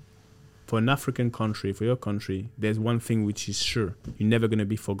play for an African country, for your country, there's one thing which is sure. You're never going to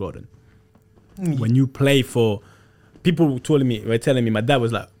be forgotten. When you play for... People were telling me, my dad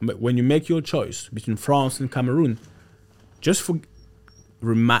was like, when you make your choice between France and Cameroon, just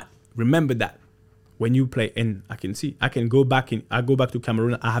remember that. When you play, and I go back to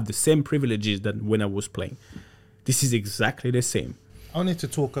Cameroon, I have the same privileges that when I was playing. This is exactly the same. I wanted to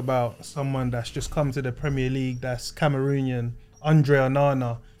talk about someone that's just come to the Premier League, that's Cameroonian, Andre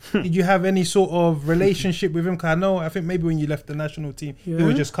Onana. Did you have any sort of relationship with him? Because I think maybe when you left the national team, he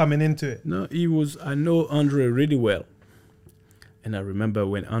was just coming into it. No, I know Andre really well. And I remember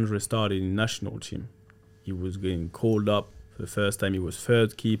when Andre started in the national team, he was getting called up for the first time. He was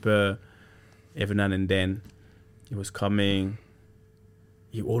third keeper. Every now and then, he was coming.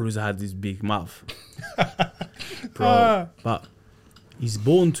 He always had this big mouth. Bro, but he's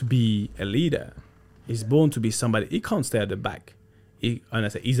born to be a leader. He's born to be somebody. He can't stay at the back.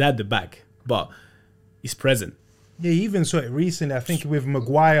 He's at the back, but he's present. Yeah, you even saw it recently. I think with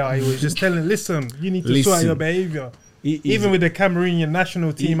Maguire, he was just telling, listen, you need to sort out your behaviour. Even with the Cameroonian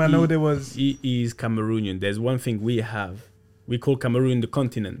national team, I know there was... He is Cameroonian. There's one thing we have. We call Cameroon the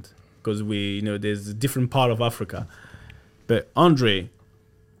continent, because there's a different part of Africa. But Andre...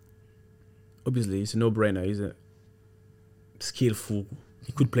 Obviously, it's a no-brainer. He's a skillful.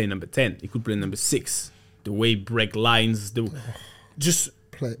 He could play number 10. He could play number 6. The way he break lines,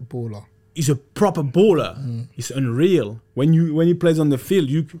 play baller. He's a proper baller. He's unreal. When he plays on the field,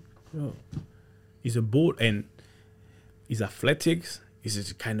 he's a ball, and his athletics. He's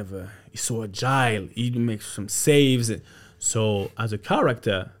he's so agile. He makes some saves. So as a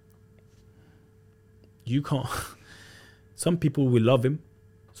character, you can't. Some people will love him.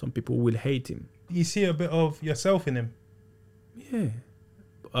 Some people will hate him. You see a bit of yourself in him.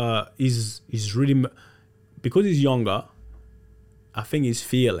 Yeah. He's really... Because he's younger, I think he's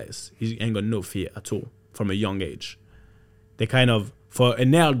fearless. He ain't got no fear at all from a young age. They kind of... For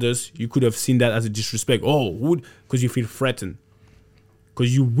an elders, you could have seen that as a disrespect. Oh, because you feel threatened.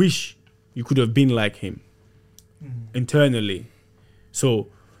 Because you wish you could have been like him internally. So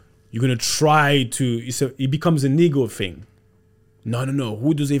you're going to try to... It becomes an ego thing. No.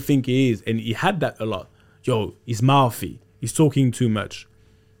 Who does he think he is? And he had that a lot. Yo, he's mouthy. He's talking too much.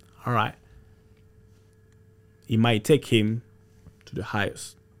 All right. He might take him to the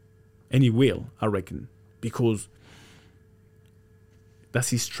highest. And he will, I reckon. Because that's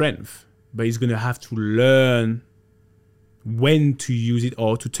his strength. But he's going to have to learn when to use it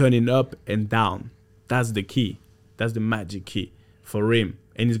or to turn it up and down. That's the key. That's the magic key for him.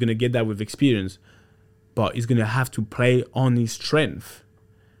 And he's going to get that with experience. But he's going to have to play on his strength.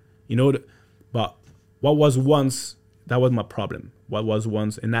 But what was once, that was my problem. What was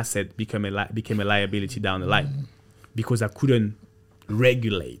once an asset became a liability down the line. Because I couldn't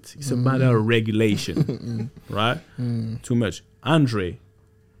regulate. It's a matter of regulation. Right? Too much. Andre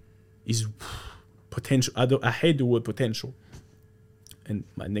is potential. I hate the word potential. And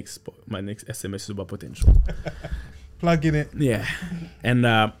my next SMS is about potential. Plug in it. Yeah.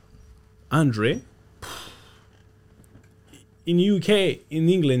 And Andre... In UK, in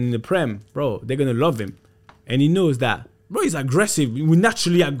England, in the Prem, bro, they're going to love him. And he knows that. Bro, he's aggressive. We're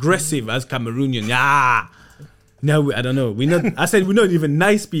naturally aggressive as Cameroonian. Yeah. No, I don't know. I said we're not even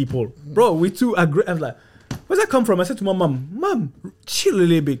nice people. Bro, we're too aggressive. I was like, where's that come from? I said to my mom, chill a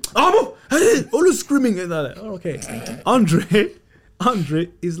little bit. Oh, mom, always screaming. And I'm like, oh, okay. Andre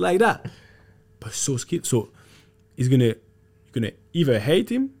is like that. But so skilled. So you're going to either hate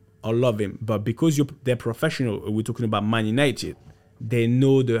him or love him, but because they're professional, we're talking about Man United, they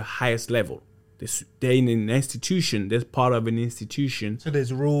know the highest level. They're in an institution. They're part of an institution. So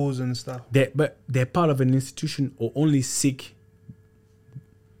there's rules and stuff. But they're part of an institution or only seek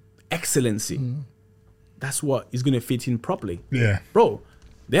excellency. That's what is going to fit in properly. Yeah. Bro,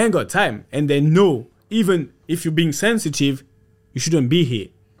 they ain't got time. And they know, even if you're being sensitive, you shouldn't be here.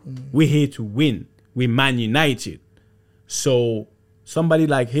 We're here to win. We're Man United. So somebody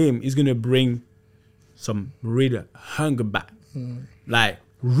like him is going to bring some real hunger back. Like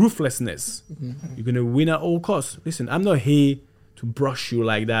ruthlessness. You're going to win at all costs. Listen, I'm not here to brush you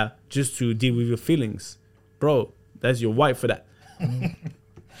like that just to deal with your feelings. Bro, that's your wife for that.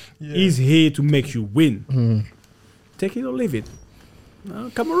 He's here to make you win. Take it or leave it.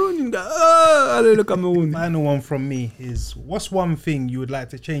 Cameroon, Cameroon. Final one from me is, what's one thing you would like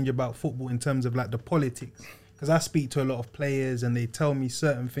to change about football in terms of like the politics? Because I speak to a lot of players and they tell me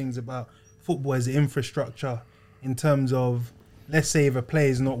certain things about football as infrastructure in terms of, let's say if a player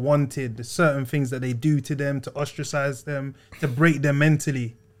is not wanted, there's certain things that they do to them to ostracize them, to break them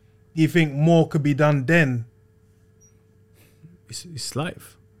mentally. Do you think more could be done then? It's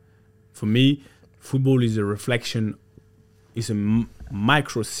life. For me, football is a reflection, is a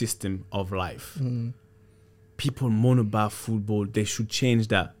micro system of life. People moan about football. They should change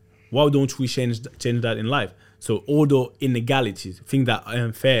that. Why don't we change that in life? So all the inegalities, things that are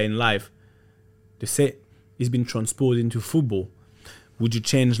unfair in life, they say it's been transposed into football. Would you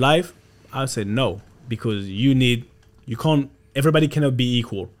change life? I said no, because everybody cannot be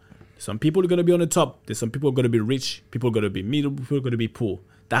equal. Some people are going to be on the top. There's some people are going to be rich. People are going to be middle. People are going to be poor.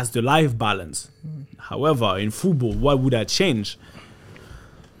 That's the life balance. However, in football, what would I change?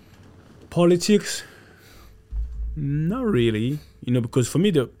 Politics? Not really. Because for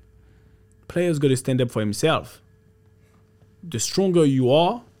me, the player's got to stand up for himself. The stronger you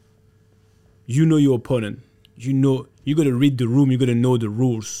are, you know your opponent. You got to read the room. You got to know the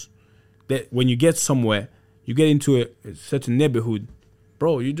rules. That when you get somewhere, you get into a certain neighborhood,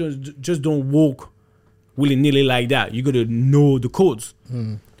 bro, you just don't walk willy-nilly like that. You got to know the codes.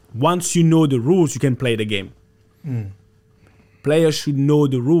 Once you know the rules, you can play the game. Players should know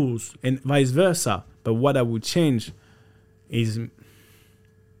the rules and vice versa. But what I would change is...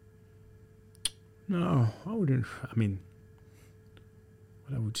 No, I wouldn't. What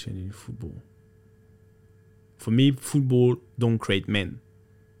I would change in football? For me, football don't create men.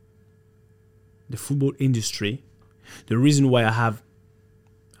 The football industry, the reason why I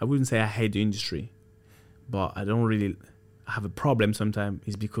wouldn't say I hate the industry, but I don't really have a problem sometimes,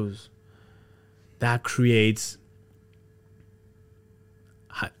 is because that creates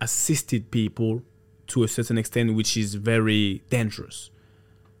assisted people to a certain extent, which is very dangerous.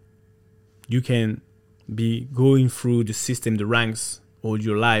 You can be going through the system, the ranks, all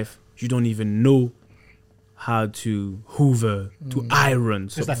your life. You don't even know how to hoover, to iron.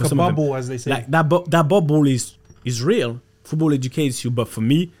 It's like a bubble, as they say. Like that bubble is real. Football educates you, but for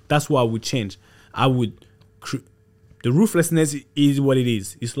me, that's what I would change. The ruthlessness is what it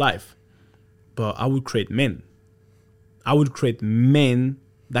is. It's life. But I would create men. I would create men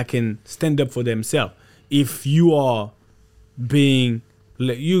that can stand up for themselves. If you are being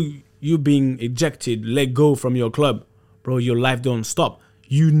ejected, let go from your club, bro, your life don't stop.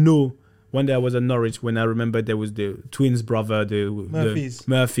 One day I was at Norwich when I remember there was the twins brother, the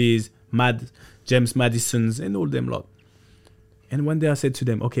Murphys, James Madisons, and all them lot. And one day I said to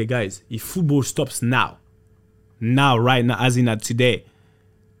them, okay, guys, if football stops now, right now, as in at today,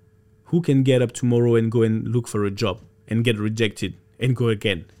 who can get up tomorrow and go and look for a job and get rejected and go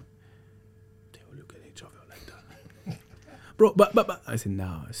again? They all look at each other like that. Bro, but I said,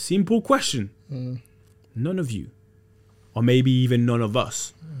 nah, simple question. None of you, or maybe even none of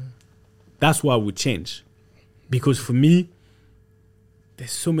us. That's what I would change. Because for me,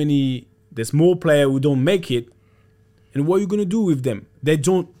 there's more players who don't make it. And what are you going to do with them? That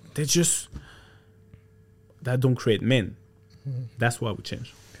don't create men. That's what I would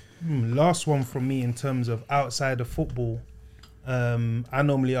change. Last one from me in terms of outside of football. I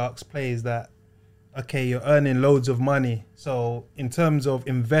normally ask players that, okay, you're earning loads of money. So in terms of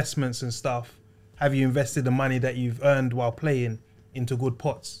investments and stuff, have you invested the money that you've earned while playing into good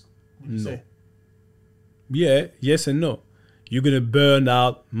pots? Would you say? Yeah, yes and no. You're going to burn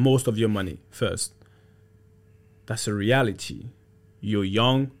out most of your money first. That's a reality. You're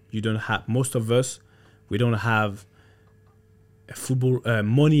young. You don't have, most of us, we don't have a football,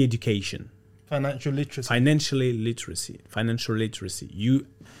 money education. Financial literacy. Financial literacy. You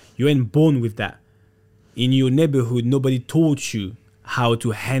ain't born with that. In your neighborhood, nobody taught you how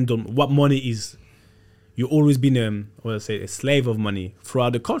to handle what money is. You've always been a slave of money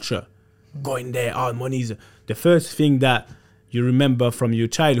throughout the culture. Going there, money is the first thing that you remember from your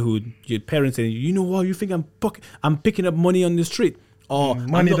childhood, your parents saying, you know what, you think I'm picking up money on the street? Or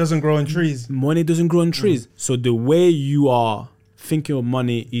money doesn't grow on trees. Money doesn't grow on trees. So the way you are thinking of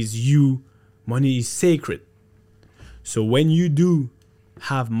money is money is sacred. So when you do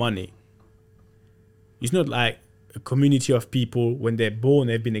have money, it's not like a community of people, when they're born,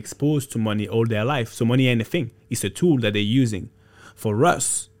 they've been exposed to money all their life. So money ain't a thing. It's a tool that they're using. For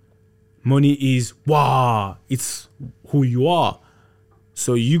us, money is, it's who you are.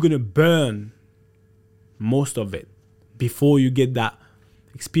 So you're going to burn most of it before you get that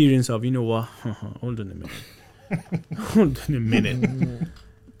experience of, you know what, hold on a minute.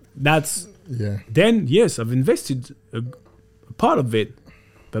 That's, then yes, I've invested a part of it,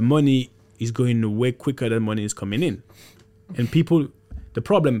 but money is going way quicker than money is coming in. And people, the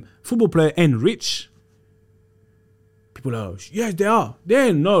problem, football players ain't rich. People are, yes, they are.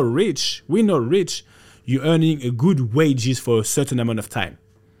 They're not rich. We're not rich. You're earning a good wages for a certain amount of time.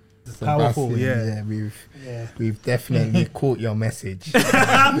 Powerful, We've definitely caught your message. We're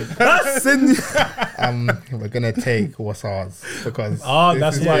gonna take what's ours because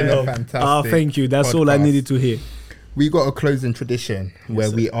that's why. Fantastic. Thank you. That's all I needed to hear. We got a closing tradition where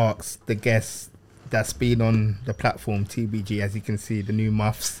we ask the guests that's been on the platform TBG, as you can see, the new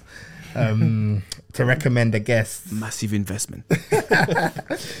muffs, to recommend a guest. Massive investment.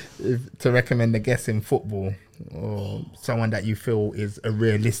 To recommend a guest in football or someone that you feel is a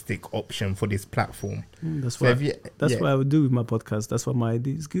realistic option for this platform. That's what I would do with my podcast. That's why my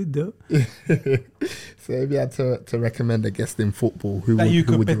idea is good, though. So if you had to recommend a guest in football, who that would, you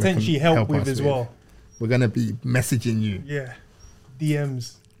who could would you potentially help with as well. We're going to be messaging you. Yeah.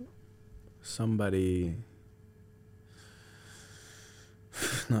 DMs. Somebody.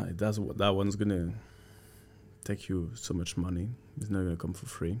 No, that one's going to take you so much money. It's not going to come for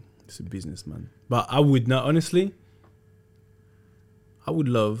free. It's a businessman. But I would not, honestly, I would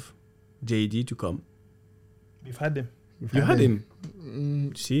love JD to come. We've had him. You had him.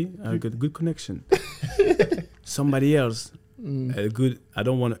 See, I got a good connection. Somebody else, a good, I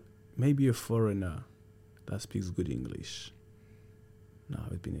don't want to, maybe a foreigner that speaks good English. No,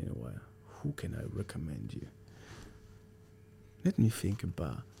 it's been in a while. Who can I recommend you? Let me think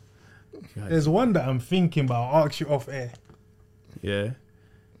about. There's one that I'm thinking about. I'll ask you off air. Yeah.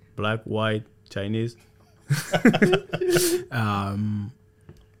 Black, white, Chinese. Now,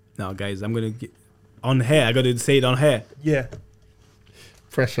 guys, I'm going to get on hair. I got to say it on hair. Yeah.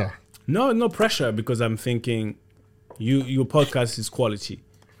 Pressure. No pressure, because I'm thinking your podcast is quality.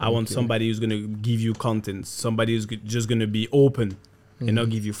 I want somebody who's going to give you content, somebody who's just going to be open and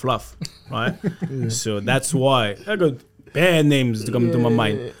not give you fluff, right? So that's why I got bad names to come to my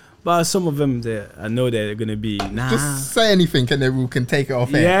mind. But some of them, I know they're going to be, Just say anything and then we can take it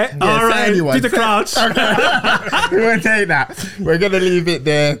off air. Yeah? All right, Peter Crouch. We won't take that. We're going to leave it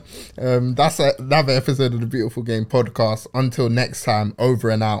there. That's another episode of the Beautiful Game podcast. Until next time,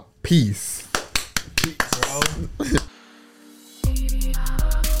 over and out. Peace.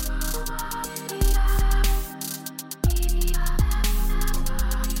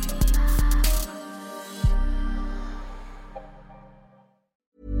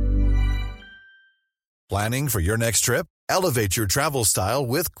 Planning for your next trip? Elevate your travel style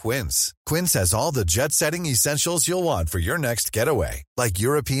with Quince. Quince has all the jet-setting essentials you'll want for your next getaway, like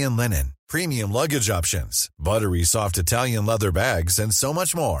European linen, premium luggage options, buttery soft Italian leather bags, and so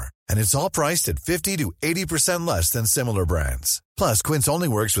much more. And it's all priced at 50 to 80% less than similar brands. Plus, Quince only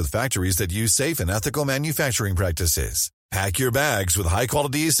works with factories that use safe and ethical manufacturing practices. Pack your bags with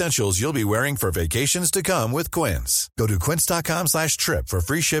high-quality essentials you'll be wearing for vacations to come with Quince. Go to quince.com/trip for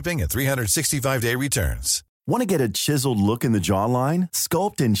free shipping and 365-day returns. Want to get a chiseled look in the jawline?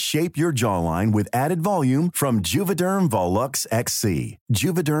 Sculpt and shape your jawline with added volume from Juvederm Volux XC.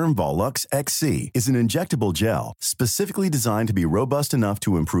 Juvederm Volux XC is an injectable gel specifically designed to be robust enough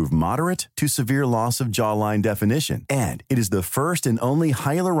to improve moderate to severe loss of jawline definition. And it is the first and only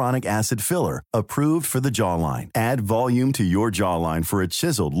hyaluronic acid filler approved for the jawline. Add volume to your jawline for a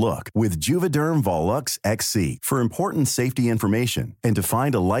chiseled look with Juvederm Volux XC. For important safety information and to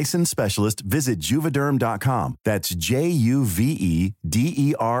find a licensed specialist, visit juvederm.com. That's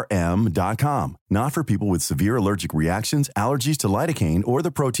JUVEDERM.com. Not for people with severe allergic reactions, allergies to lidocaine, or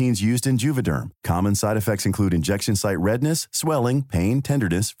the proteins used in Juvederm. Common side effects include injection site redness, swelling, pain,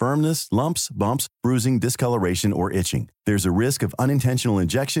 tenderness, firmness, lumps, bumps, bruising, discoloration, or itching. There's a risk of unintentional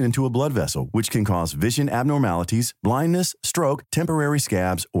injection into a blood vessel, which can cause vision abnormalities, blindness, stroke, temporary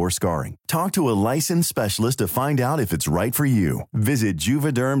scabs, or scarring. Talk to a licensed specialist to find out if it's right for you. Visit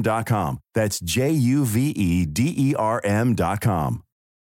Juvederm.com. That's JUVEDERM.com.